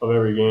of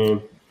every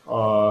game.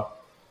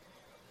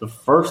 The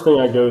first thing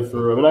I go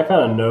through, I mean, I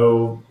kind of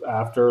know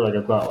after, like,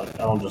 it's not like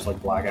I don't just like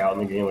black out in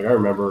the game. Like, I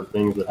remember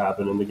things that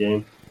happen in the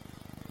game.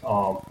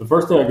 The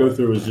first thing I go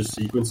through is just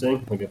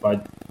sequencing. Like, if I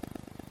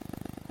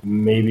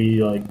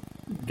maybe like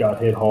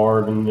got hit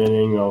hard in an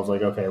inning, I was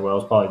like, okay, well, it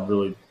was probably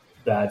really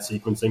bad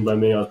sequencing by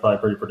me. I was probably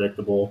pretty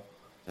predictable.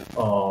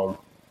 So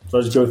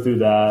I just go through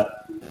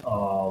that,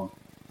 and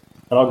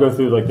I'll go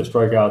through like the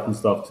strikeouts and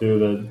stuff too,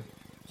 that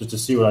just to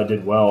see what I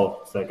did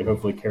well, so I can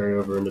hopefully carry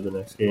over into the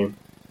next game.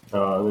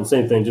 And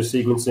same thing, just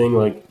sequencing,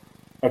 like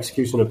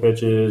execution of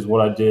pitches,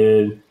 what I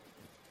did.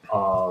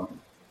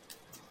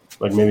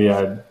 Like maybe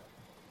I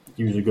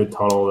use a good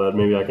tunnel that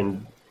maybe I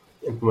can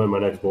implement my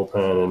next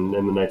bullpen and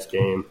in the next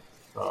game.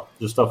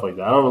 Just stuff like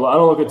that. I don't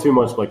look at too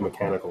much like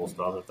mechanical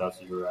stuff, if that's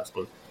what you're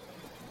asking.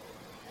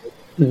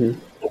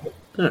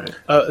 Mm-hmm. All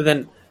right.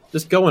 Then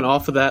just going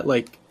off of that,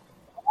 like,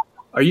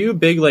 are you a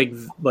big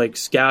like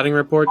scouting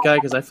report guy?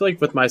 Because I feel like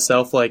with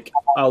myself, like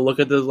I'll look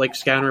at the like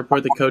scouting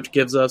report the coach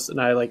gives us,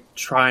 and I like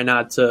try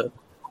not to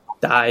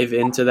dive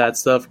into that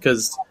stuff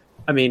because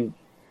I mean,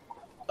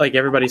 like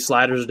everybody's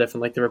sliders are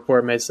different. Like the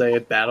report may say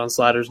bad on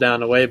sliders down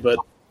and away, but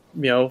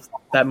you know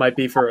that might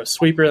be for a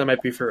sweeper, that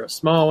might be for a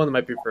small one, that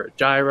might be for a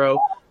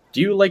gyro.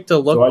 Do you like to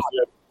look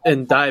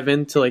and dive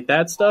into like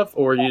that stuff,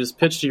 or do you just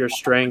pitch to your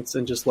strengths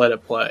and just let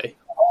it play,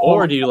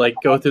 or do you like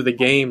go through the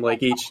game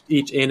like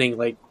each inning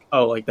like,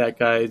 oh, like that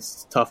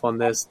guy's tough on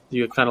this? Do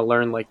you kind of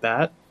learn like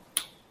that?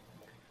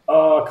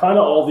 Kind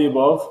of all the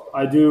above.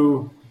 I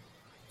do.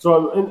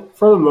 So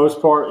for the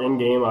most part, in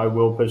game, I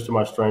will pitch to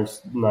my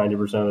strengths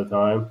 90% of the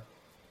time.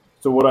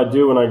 So what I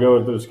do when I go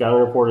into the scouting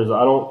report is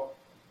I don't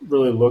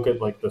really look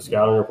at like the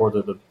scouting report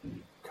that the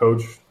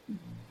coach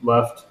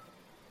left.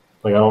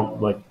 Like I don't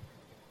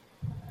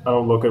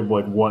look at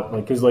like what,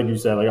 like, because like you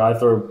said, like I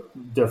throw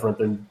different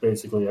than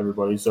basically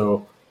everybody.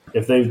 So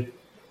if they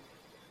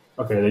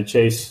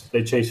chase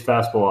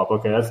fastball up.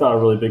 Okay, that's not a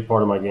really big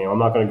part of my game. I'm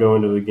not going to go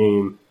into the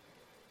game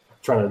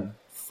trying to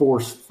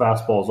force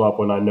fastballs up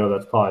when I know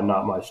that's probably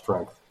not my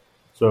strength.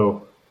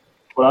 So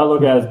what I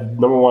look at is,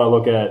 number one, I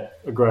look at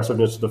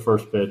aggressiveness of the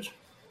first pitch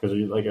because,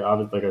 like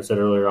I said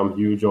earlier, I'm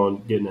huge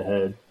on getting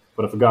ahead.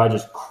 But if a guy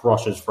just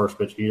crushes first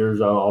pitch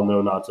heaters, I'll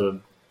know not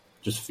to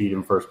just feed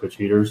him first pitch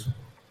heaters.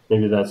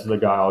 Maybe that's the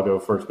guy I'll go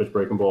first pitch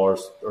breaking ball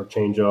or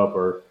change up,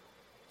 or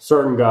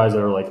certain guys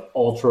that are like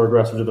ultra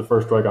aggressive to the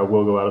first strike, I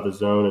will go out of the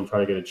zone and try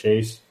to get a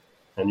chase.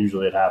 And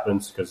usually it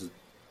happens because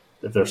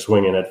if they're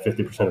swinging at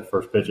 50% of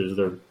first pitches,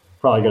 they're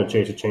probably going to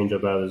chase a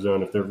changeup out of the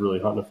zone if they're really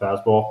hunting a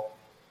fastball.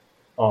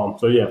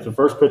 So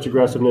first pitch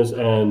aggressiveness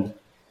and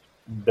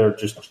they're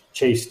just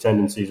chase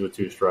tendencies with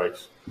two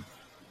strikes.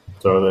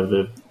 So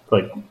they're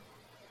like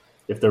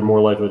if they're more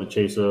likely to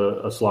chase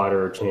a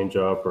slider or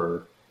changeup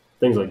or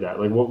things like that.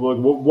 Like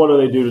what do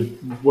they do?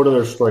 What are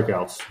their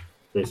strikeouts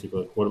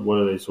basically? What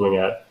do they swing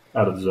at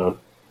out of the zone?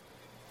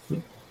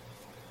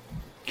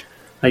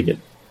 I get.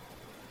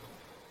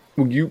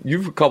 Well,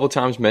 you've a couple of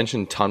times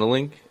mentioned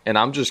tunneling, and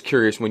I'm just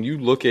curious when you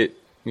look at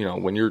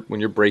when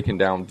you're breaking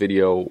down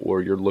video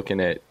or you're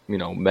looking at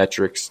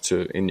metrics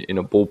in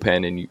a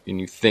bullpen and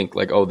you think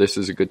like, oh, this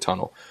is a good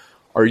tunnel.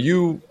 Are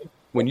you,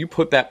 when you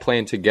put that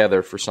plan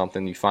together for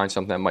something, you find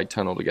something that might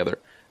tunnel together,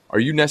 are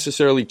you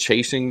necessarily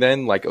chasing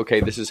then like, okay,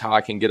 this is how I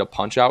can get a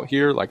punch out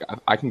here, like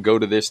I can go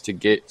to this to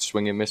get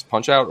swing and miss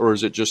punch out? Or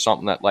is it just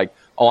something that like,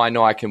 oh, I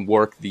know I can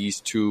work these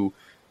two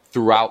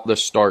throughout the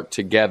start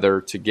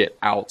together to get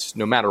outs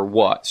no matter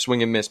what,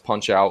 swing and miss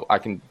punch out, I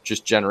can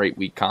just generate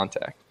weak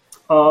contact?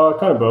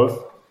 Kind of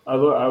both. I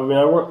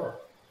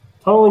work.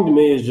 Tunneling to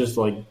me is just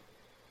like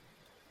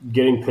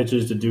getting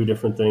pitches to do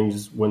different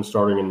things when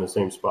starting in the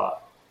same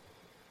spot.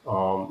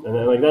 And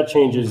then, like that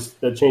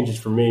changes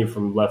for me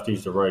from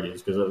lefties to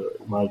righties because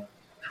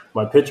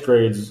my pitch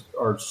grades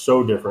are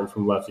so different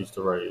from lefties to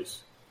righties.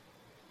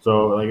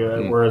 So like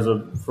whereas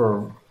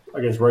for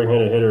against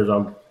right-handed hitters,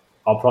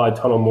 I'll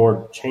probably tunnel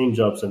more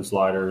changeups and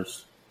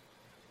sliders,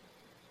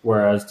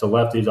 whereas to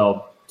lefties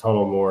I'll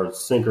tunnel more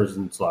sinkers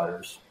and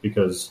sliders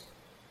because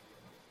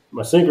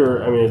my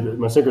sinker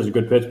is a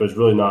good pitch, but it's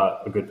really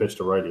not a good pitch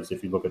to righties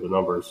if you look at the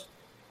numbers.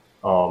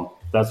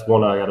 That's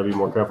one I got to be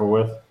more careful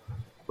with.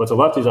 But to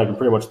lefties, I can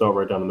pretty much throw it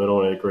right down the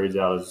middle, and it grades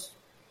out as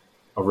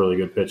a really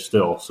good pitch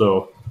still.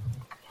 So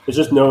it's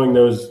just knowing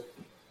those,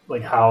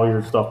 like how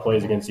your stuff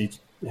plays against each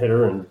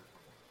hitter, and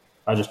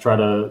I just try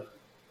to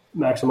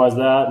maximize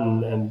that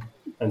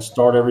and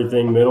start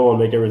everything middle and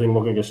make everything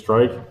look like a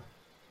strike,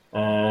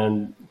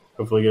 and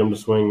hopefully get them to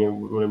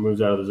swing when it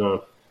moves out of the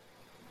zone.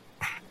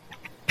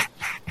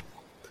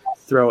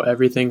 Throw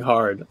everything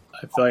hard.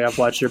 I feel like I've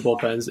watched your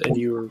bullpens and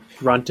you were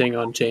grunting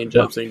on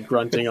changeups and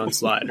grunting on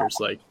sliders.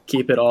 Like,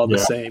 keep it all the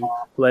same.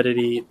 Let it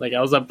eat. Like,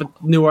 I was up at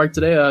Newark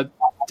today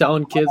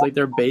telling kids, like,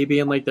 they're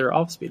babying, like, their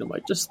off speed. I'm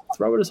like, just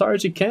throw it as hard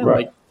as you can.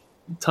 Right.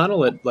 Like,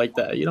 tunnel it like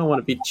that. You don't want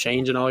to be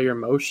changing all your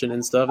motion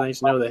and stuff. And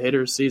you know the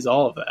hitter sees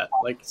all of that.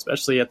 Like,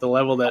 especially at the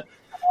level that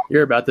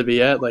you're about to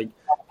be at. Like,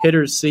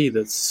 hitters see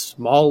the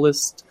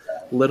smallest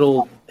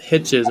little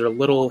hitches or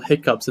little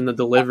hiccups in the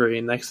delivery,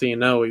 and next thing you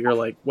know, you're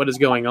like, what is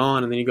going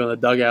on? And then you go in the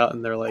dugout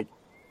and they're like,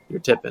 you're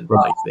tipping.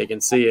 Right. Like, they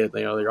can see it.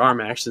 Your arm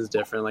action is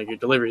different, like your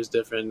delivery is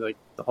different, like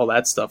all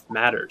that stuff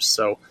matters.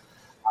 So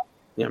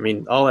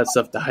all that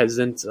stuff dives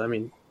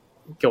into,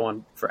 go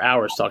on for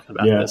hours talking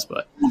about this,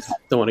 but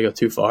don't want to go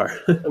too far.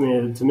 To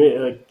me,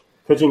 like,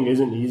 pitching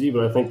isn't easy,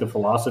 but I think the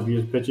philosophy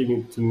of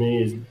pitching to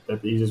me is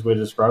that the easiest way to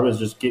describe it is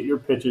just get your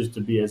pitches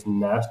to be as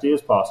nasty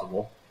as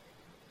possible.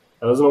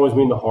 That doesn't always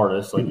mean the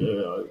hardest. Like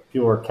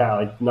people are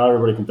not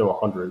everybody can throw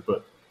 100,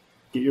 but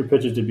get your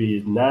pitches to be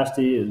as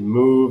nasty, as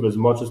move as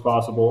much as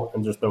possible,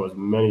 and just throw as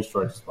many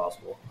strikes as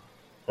possible.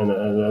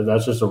 And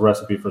that's just a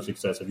recipe for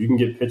success. If you can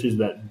get pitches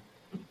that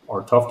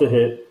are tough to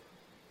hit,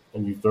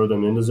 and you throw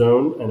them in the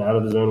zone and out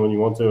of the zone when you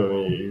want to, I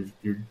mean,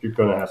 you're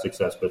going to have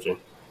success pitching.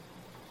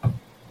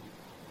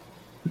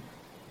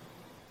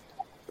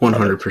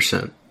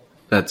 100%.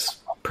 That's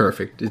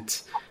perfect.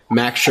 It's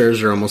Max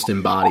Scherzer almost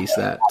embodies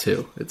that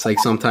too. It's like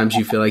sometimes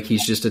you feel like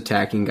he's just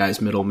attacking guys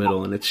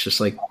middle, and it's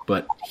just like,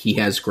 but he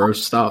has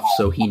gross stuff,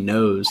 so he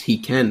knows he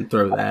can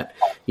throw that,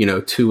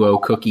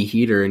 2-0 cookie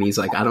heater, and he's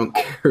like, I don't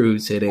care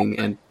who's hitting,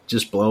 and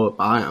just blow it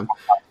by him.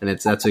 And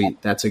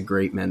that's a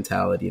great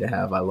mentality to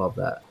have. I love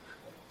that.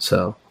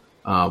 So,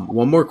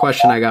 one more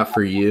question I got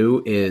for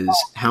you is,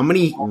 how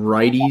many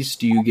righties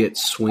do you get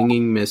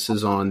swinging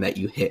misses on that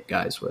you hit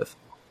guys with?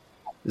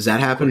 Does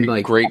that happen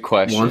great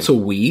question. Once a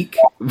week,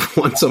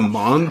 once a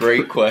month?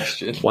 Great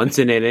question. Once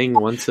an inning,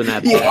 once an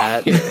at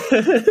bat.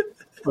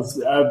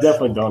 I've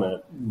definitely done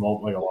it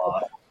like a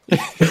lot.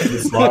 The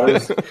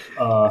sliders.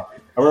 I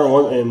remember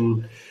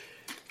one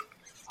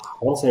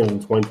I want to say it was in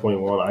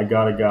 2021. I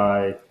got a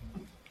guy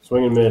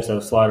swing and miss at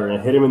a slider and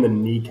I hit him in the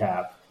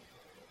kneecap,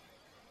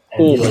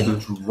 and he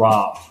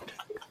dropped,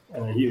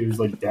 and he was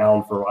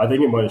down for. I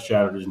think it might have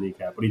shattered his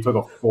kneecap, but he took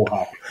a full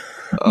hockey.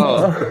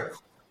 Oh.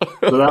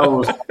 So that one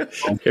was.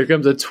 Here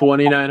comes a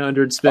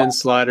 2,900 spin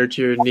slider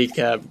to your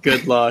kneecap.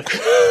 Good luck.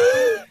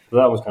 So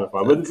that was kind of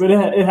fun, but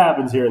it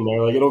happens here and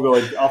there. It'll go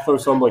I'll throw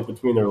some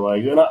between their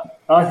legs, and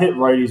I hit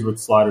righties with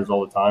sliders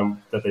all the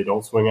time that they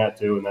don't swing at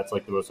too, and that's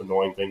the most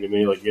annoying thing to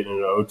me. Getting an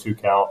 0-2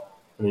 count,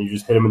 and then you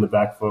just hit them in the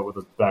back foot with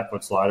a back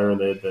foot slider,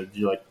 and they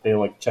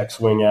check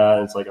swing at,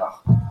 and it's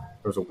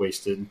there's a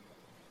wasted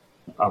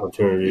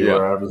opportunity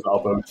where I was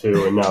up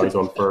 0-2, and now he's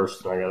on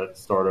first, and I got to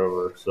start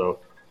over. So.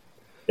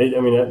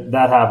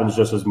 That happens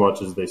just as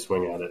much as they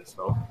swing at it.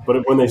 So,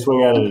 but when they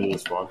swing at it, it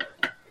is fun.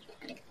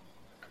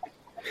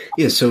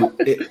 Yeah, so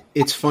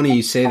it's funny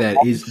you say that.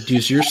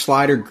 Does your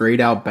slider grade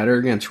out better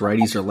against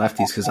righties or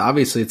lefties? Because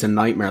obviously it's a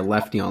nightmare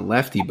lefty on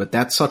lefty, but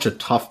that's such a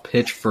tough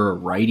pitch for a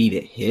righty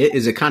to hit.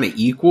 Is it kind of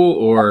equal,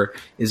 or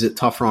is it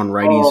tougher on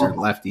righties or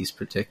lefties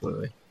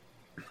particularly?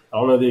 I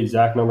don't know the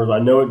exact numbers. I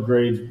know it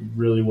grades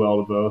really well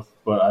to both,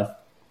 but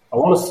I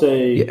want to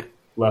say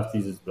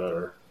lefties is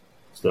better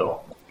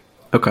still.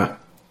 Okay.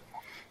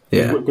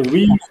 Yeah, because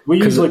we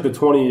use the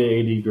 20 to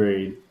 80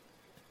 grade.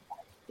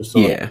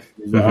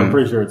 I'm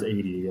pretty sure it's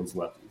 80 against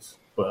lefties,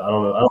 but I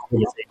don't know. I don't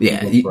think it's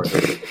 80.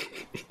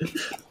 Yeah,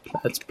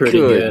 that's pretty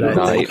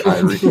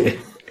good.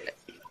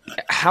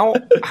 How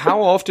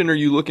often are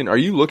you looking? Are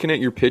you looking at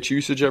your pitch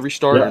usage every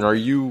start, and are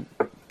you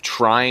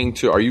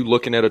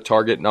looking at a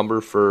target number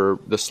for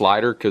the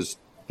slider? Because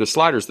the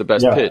slider's the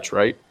best pitch,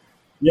 right?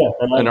 Yeah,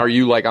 and are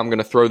you I'm going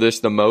to throw this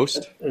the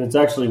most? And it's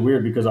actually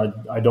weird because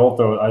I don't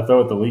throw it. I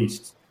throw it the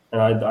least.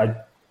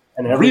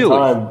 And every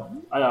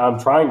time I'm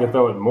trying to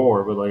throw it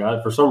more,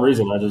 but for some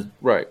reason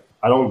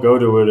I don't go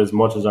to it as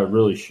much as I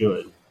really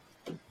should.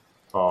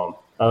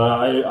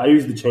 I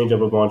use the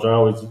changeup a bunch.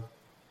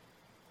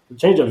 The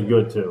changeup's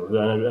good too,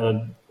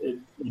 and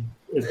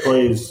it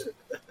plays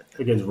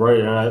against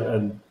right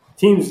and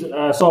teams. And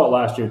I saw it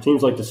last year.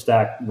 Teams like to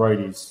stack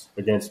righties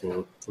against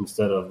me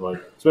instead of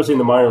especially in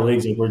the minor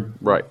leagues where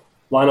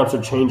lineups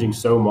are changing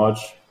so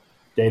much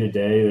day to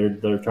day.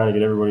 They're trying to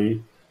get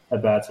everybody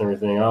at bats and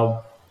everything.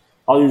 I'll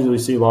usually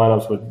see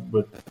lineups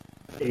with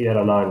 8 out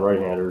of 9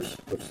 right-handers,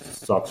 which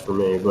sucks for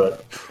me.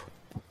 But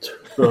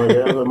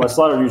my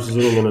slider usage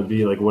isn't going to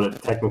be what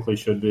it technically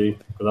should be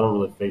because I don't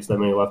really face that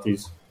many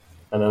lefties.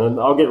 And then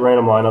I'll get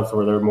random lineups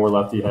where they're more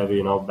lefty heavy,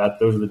 and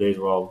those are the days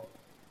where I'll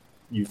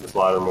use the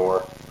slider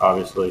more,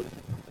 obviously.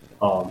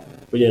 But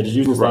yeah, just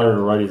using the slider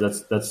to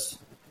righties, that's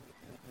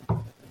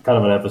kind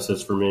of an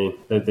emphasis for me.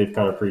 They've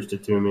kind of preached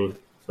it to me.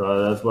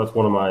 So that's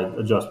one of my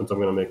adjustments I'm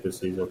going to make this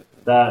season.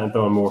 That and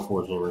throwing more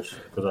four-seamers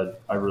because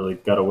I really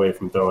got away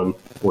from throwing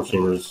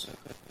four-seamers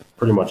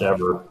pretty much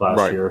ever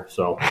last year.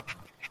 So I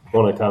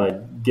want to kind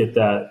of get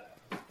that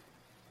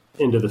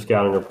into the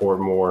scouting report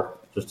more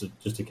just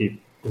to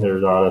keep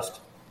hitters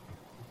honest.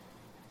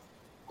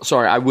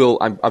 Sorry, I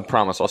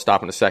promise I'll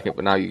stop in a second,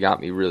 but now you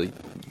got me really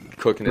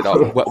cooking it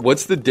up.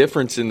 What's the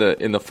difference in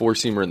the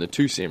four-seamer and the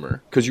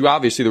two-seamer? Because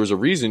there was a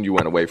reason you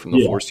went away from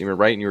the four-seamer,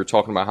 right? And you were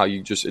talking about how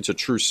it's a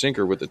true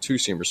sinker with the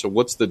two-seamer. So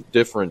what's the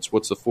difference?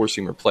 What's the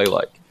four-seamer play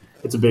like?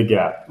 It's a big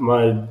gap.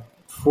 My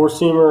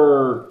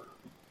four-seamer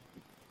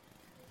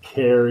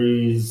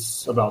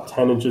carries about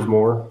 10 inches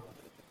more.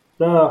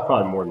 No,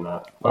 probably more than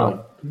that.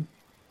 Probably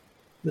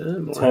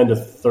 10 to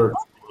 13.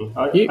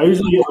 I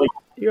usually get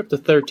you're up to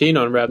 13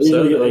 on reps.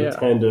 I usually get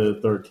 10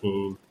 to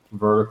 13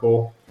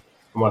 vertical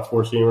on my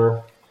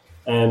four-seamer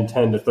and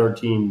 10 to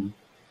 13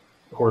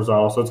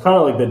 horizontal. So it's kind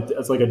of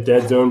it's like a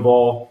dead zone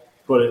ball,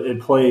 but it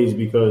plays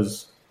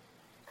because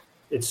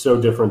it's so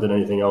different than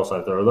anything else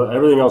I throw.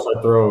 Everything else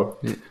I throw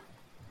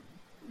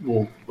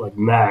will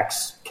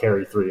max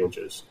carry 3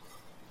 inches.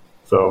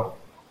 So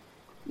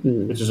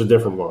it's just a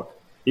different look.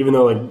 Even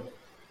though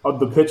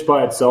the pitch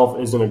by itself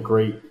isn't a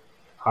great,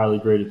 highly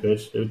graded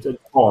pitch. It's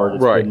hard.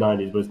 It's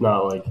mid-90s, but it's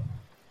not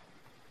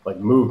like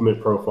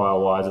movement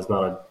profile wise, it's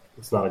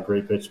not a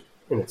great pitch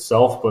in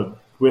itself, but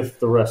with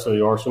the rest of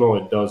the arsenal,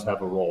 it does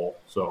have a role.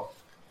 So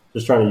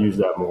just trying to use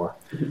that more.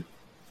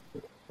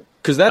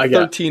 Because that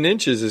 13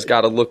 inches has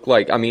got to look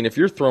like, I mean, if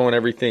you're throwing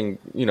everything,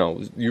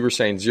 you were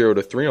saying 0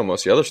 to 3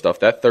 almost, the other stuff,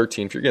 that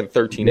 13, if you're getting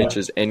 13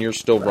 inches and you're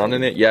still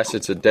running it, yes,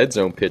 it's a dead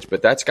zone pitch,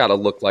 but that's got to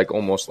look like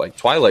almost like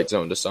Twilight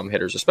Zone to some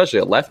hitters, especially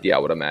a lefty, I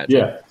would imagine.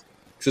 Yeah.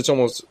 Because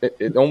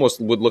it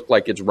almost would look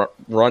like it's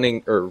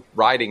running or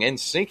riding and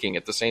sinking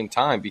at the same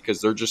time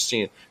because they're just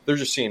seeing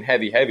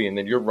heavy, and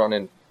then you're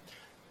running.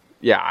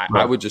 Yeah,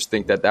 I would just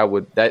think that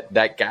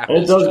gap and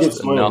is it does just get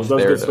swings. enough It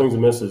does there. get swings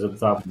and misses at the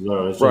top of the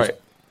zone. It's just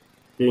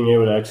being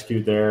able to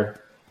execute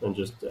there and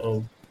just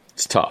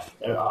it's tough.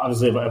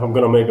 Obviously, if I'm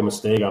going to make a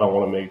mistake, I don't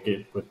want to make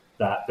it with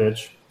that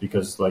pitch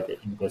because, like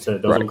I said,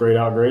 it doesn't grade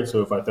out great.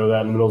 So if I throw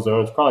that in the middle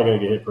zone, it's probably going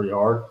to get hit pretty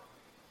hard.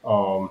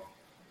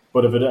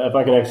 But if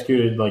I can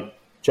execute it like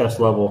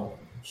chest level,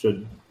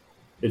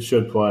 it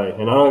should play.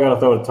 And I don't got to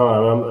throw it a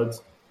ton.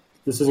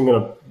 This isn't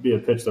going to be a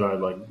pitch that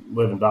I'd like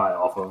live and die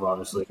off of.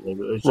 Obviously,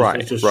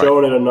 it's just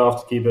showing it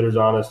enough to keep hitters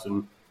honest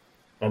and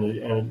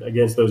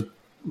against those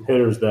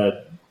hitters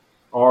that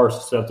are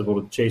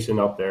susceptible to chasing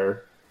up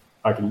there,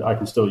 I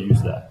can still use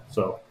that.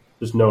 So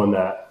just knowing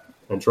that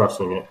and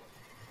trusting it.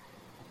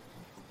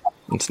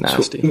 It's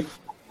nasty. So,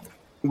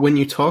 when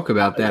you talk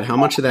about that, how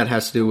much of that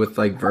has to do with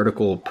like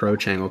vertical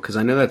approach angle? Because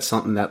I know that's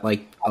something that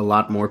like a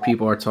lot more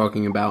people are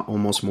talking about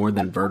almost more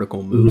than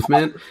vertical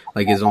movement,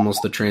 like is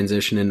almost the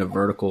transition into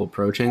vertical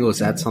approach angle. Is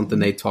that something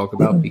they talk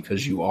about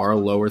because you are a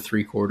lower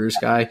 3/4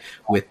 guy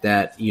with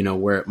that,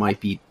 where it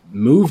might be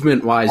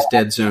movement wise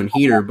dead zone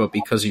heater, but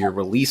because of your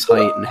release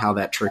height and how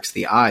that tricks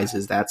the eyes,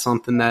 is that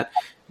something that,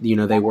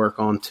 they work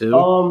on too?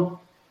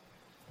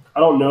 I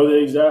don't know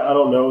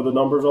the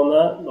numbers on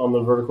that, on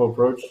the vertical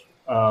approach.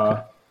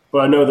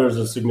 But I know there's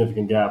a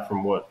significant gap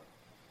from what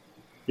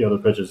the other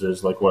pitches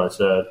is, like what I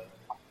said.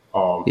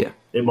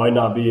 It might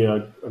not be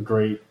a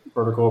great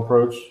vertical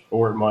approach,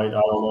 or it might, I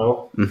don't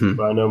know. Mm-hmm.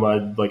 But I know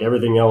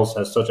everything else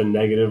has such a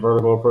negative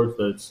vertical approach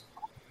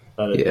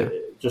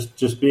that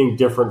just being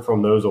different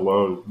from those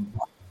alone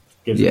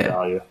gives it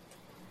value.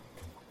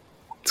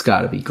 It's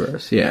got to be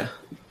gross, yeah.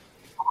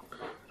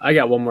 I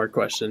got one more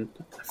question.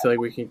 I feel like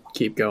we can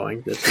keep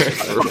going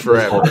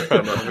forever.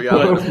 We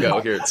gotta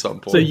go here at some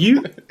point. So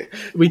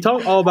we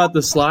talked all about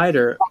the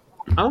slider.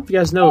 I don't know if you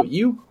guys know,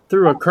 you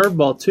threw a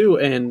curveball too,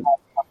 and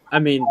I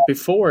mean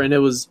before, and it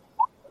was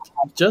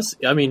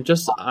just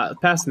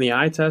passing the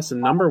eye test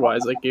and number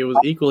wise, like it was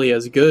equally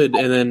as good.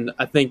 And then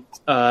I think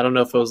I don't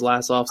know if it was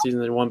last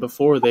offseason or one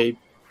before, they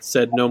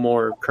said no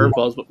more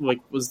curveballs. But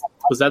like was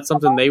that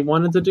something they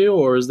wanted to do,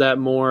 or is that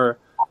more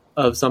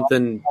of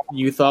something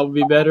you thought would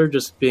be better,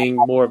 just being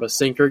more of a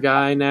sinker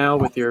guy now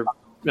with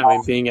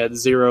being at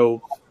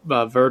 0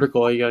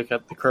 vertical, you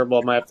got the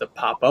curveball might have to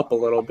pop up a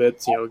little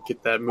bit,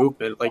 get that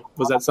movement. Like,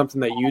 was that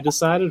something that you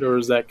decided, or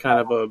is that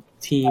kind of a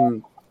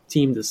team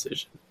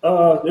decision?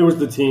 It was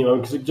the team,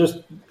 because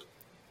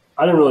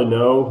I didn't really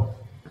know.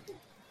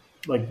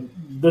 Like,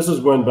 this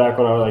is back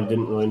when I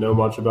didn't really know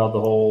much about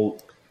the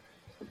whole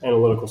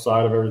analytical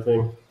side of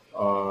everything.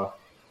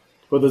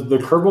 But the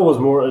curveball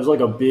it was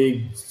like a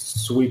big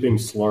sweeping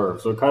slurve.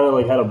 So it kind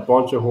of had a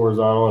bunch of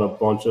horizontal and a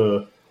bunch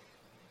of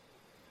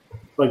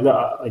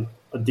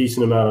a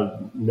decent amount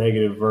of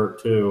negative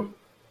vert too.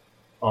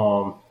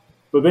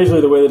 But basically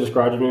the way they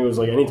described it to me was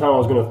anytime I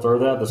was going to throw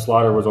that, the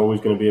slider was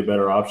always going to be a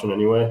better option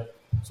anyway.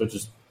 So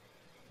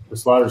the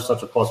slider is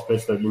such a plus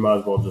pitch that you might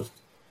as well just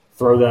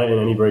throw that in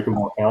any breaking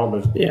ball count.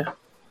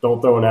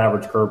 Don't throw an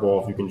average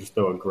curveball if you can just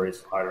throw a great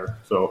slider.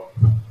 So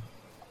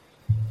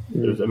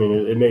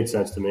it made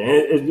sense to me.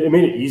 And it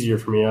made it easier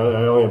for me. I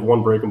only have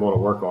one breaking ball to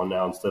work on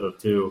now instead of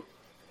 2.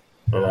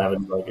 And I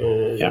haven't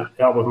it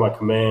helped with my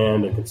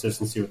command and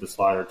consistency with the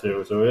slider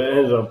too. So it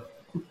ended up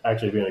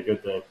actually being a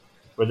good thing.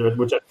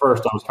 Which at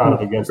first I was kind of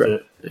against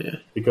it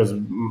because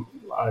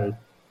I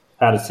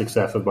had a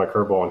success with my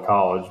curveball in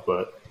college,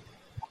 but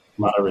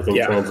not everything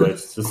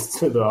translates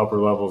to the upper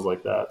levels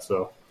like that.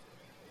 So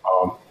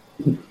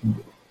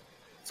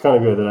it's kind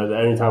of good that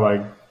anytime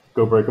I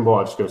go breaking ball,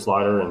 I just go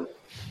slider and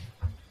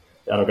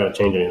I don't got to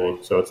change anything,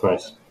 so it's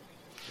nice.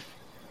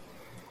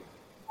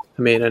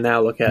 I mean, and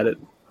now look at it.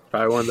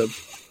 Probably one of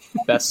the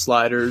best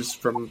sliders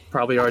from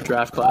probably our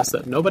draft class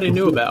that nobody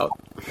knew about.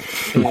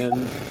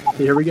 And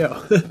here we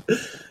go.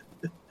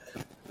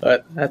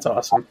 But that's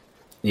awesome.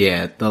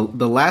 Yeah,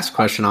 the last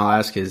question I'll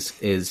ask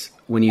is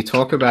when you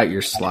talk about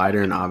your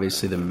slider and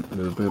obviously the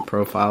movement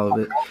profile of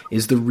it,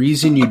 is the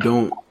reason you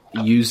don't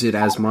use it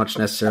as much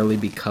necessarily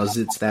because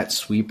it's that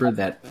sweeper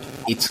that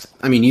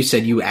you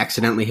said you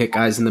accidentally hit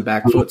guys in the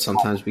back foot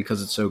sometimes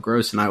because it's so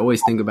gross, and I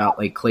always think about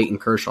Clayton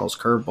Kershaw's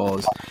curveball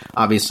is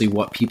obviously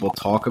what people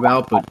talk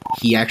about, but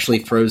he actually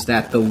throws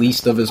that the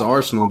least of his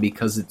arsenal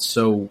because it's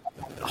so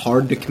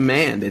hard to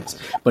command.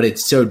 But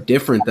it's so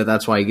different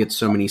that's why he gets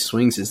so many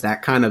swings. Is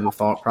that kind of the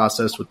thought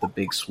process with the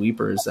big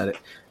sweeper? Is that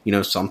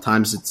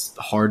sometimes it's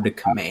hard to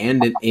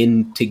command it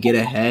in to get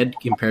ahead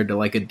compared to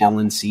like a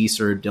Dylan Cease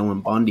or a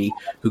Dylan Bundy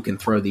who can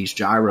throw these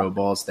gyro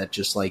balls that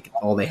just like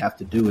all they have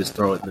to do is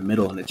throw it in the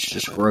middle and it's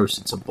just gross.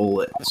 It's a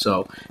bullet.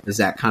 So is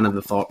that kind of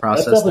the thought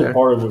process? That's definitely there?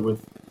 Part of it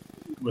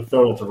with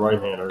throwing it to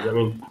right-handers. I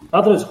mean,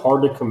 not that it's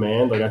hard to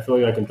command. Like, I feel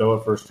like I can throw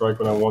it for a strike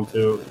when I want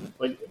to.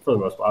 Like, for the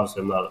most part,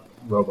 obviously I'm not a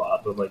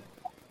robot, but like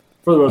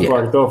for the most part,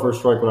 I can throw it for a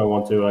strike when I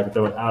want to, and I can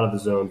throw it out of the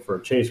zone for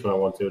a chase when I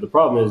want to. The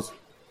problem is,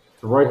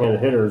 for right-handed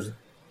hitters,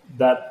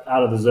 that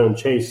out of the zone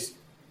chase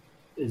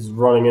is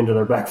running into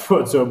their back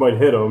foot, so it might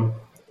hit them,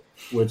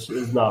 which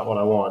is not what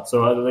I want.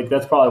 So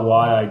that's probably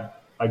why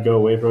I go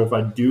away from it. If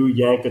I do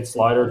yank a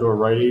slider to a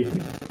righty,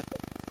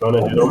 I'm going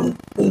to hit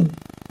them.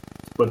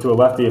 But to a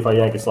lefty, if I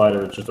yank a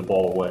slider, it's just a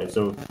ball away.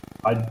 So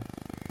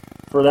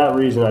for that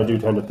reason, I do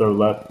tend to throw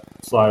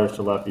sliders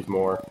to lefties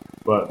more.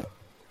 But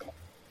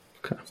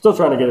still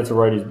trying to get it to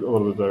righties a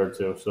little bit better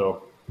too.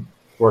 So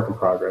work in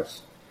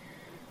progress.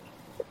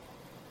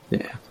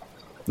 Yeah,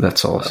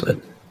 that's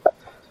awesome.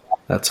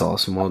 That's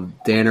awesome. Well,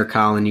 Dan or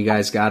Colin, you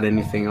guys got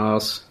anything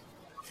else?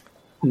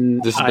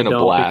 This has been a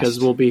blast because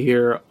we'll be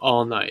here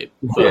all night.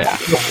 Yeah,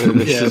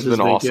 this has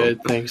been awesome.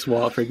 Good. Thanks,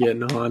 Walt, for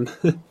getting on.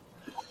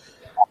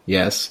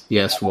 Yes.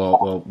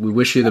 Well, we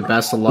wish you the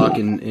best of luck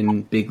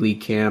in big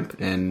league camp,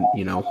 and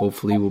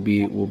hopefully we'll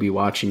be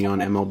watching you on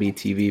MLB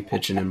TV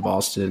pitching in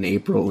Boston in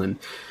April, and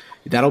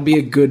that'll be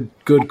a good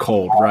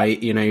cold,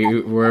 right?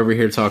 We're over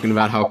here talking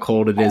about how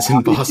cold it is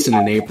in Boston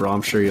in April.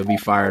 I'm sure you'll be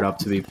fired up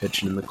to be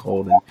pitching in the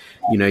cold, and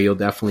you'll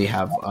definitely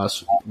have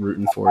us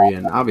rooting for you,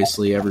 and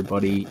obviously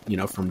everybody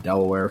from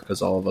Delaware,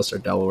 because all of us are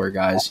Delaware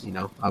guys.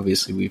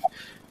 Obviously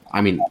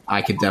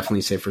I could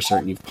definitely say for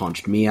certain you've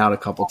punched me out a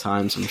couple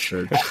times. I'm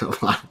sure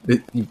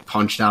you've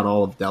punched out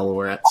all of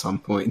Delaware at some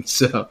point.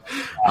 So,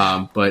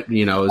 but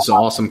it was an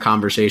awesome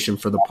conversation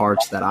for the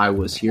parts that I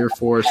was here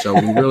for. So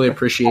we really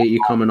appreciate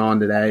you coming on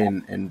today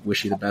and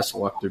wish you the best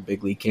of luck through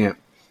big league camp.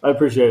 I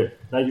appreciate it.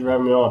 Thank you for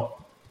having me on.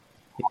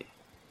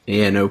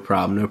 Yeah, no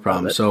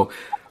problem. So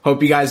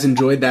hope you guys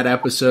enjoyed that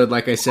episode.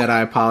 Like I said,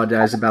 I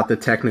apologize about the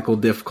technical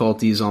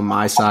difficulties on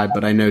my side,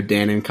 but I know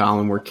Dan and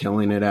Colin were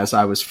killing it as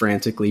I was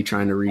frantically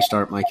trying to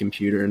restart my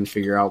computer and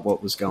figure out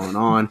what was going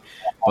on.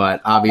 But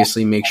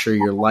obviously make sure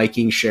you're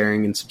liking,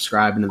 sharing, and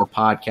subscribing to the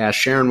podcast,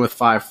 sharing with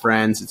 5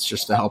 friends. It's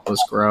just to help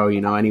us grow.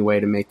 Any way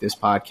to make this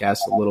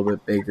podcast a little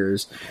bit bigger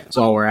is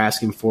all we're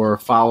asking for.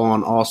 Follow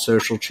on all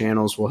social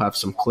channels. We'll have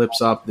some clips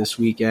up this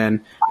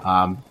weekend.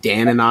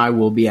 Dan and I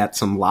will be at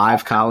some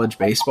live college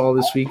baseball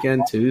this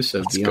weekend too,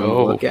 so be on the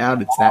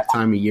lookout. It's that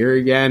time of year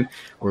again.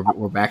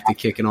 We're back to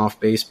kicking off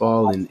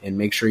baseball, and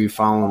make sure you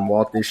follow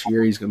Walt this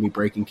year. He's going to be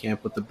breaking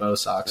camp with the Bo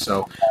Sox,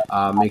 so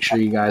make sure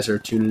you guys are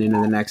tuning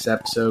into the next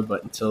episode.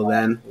 But until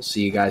then, we'll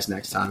see you guys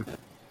next time.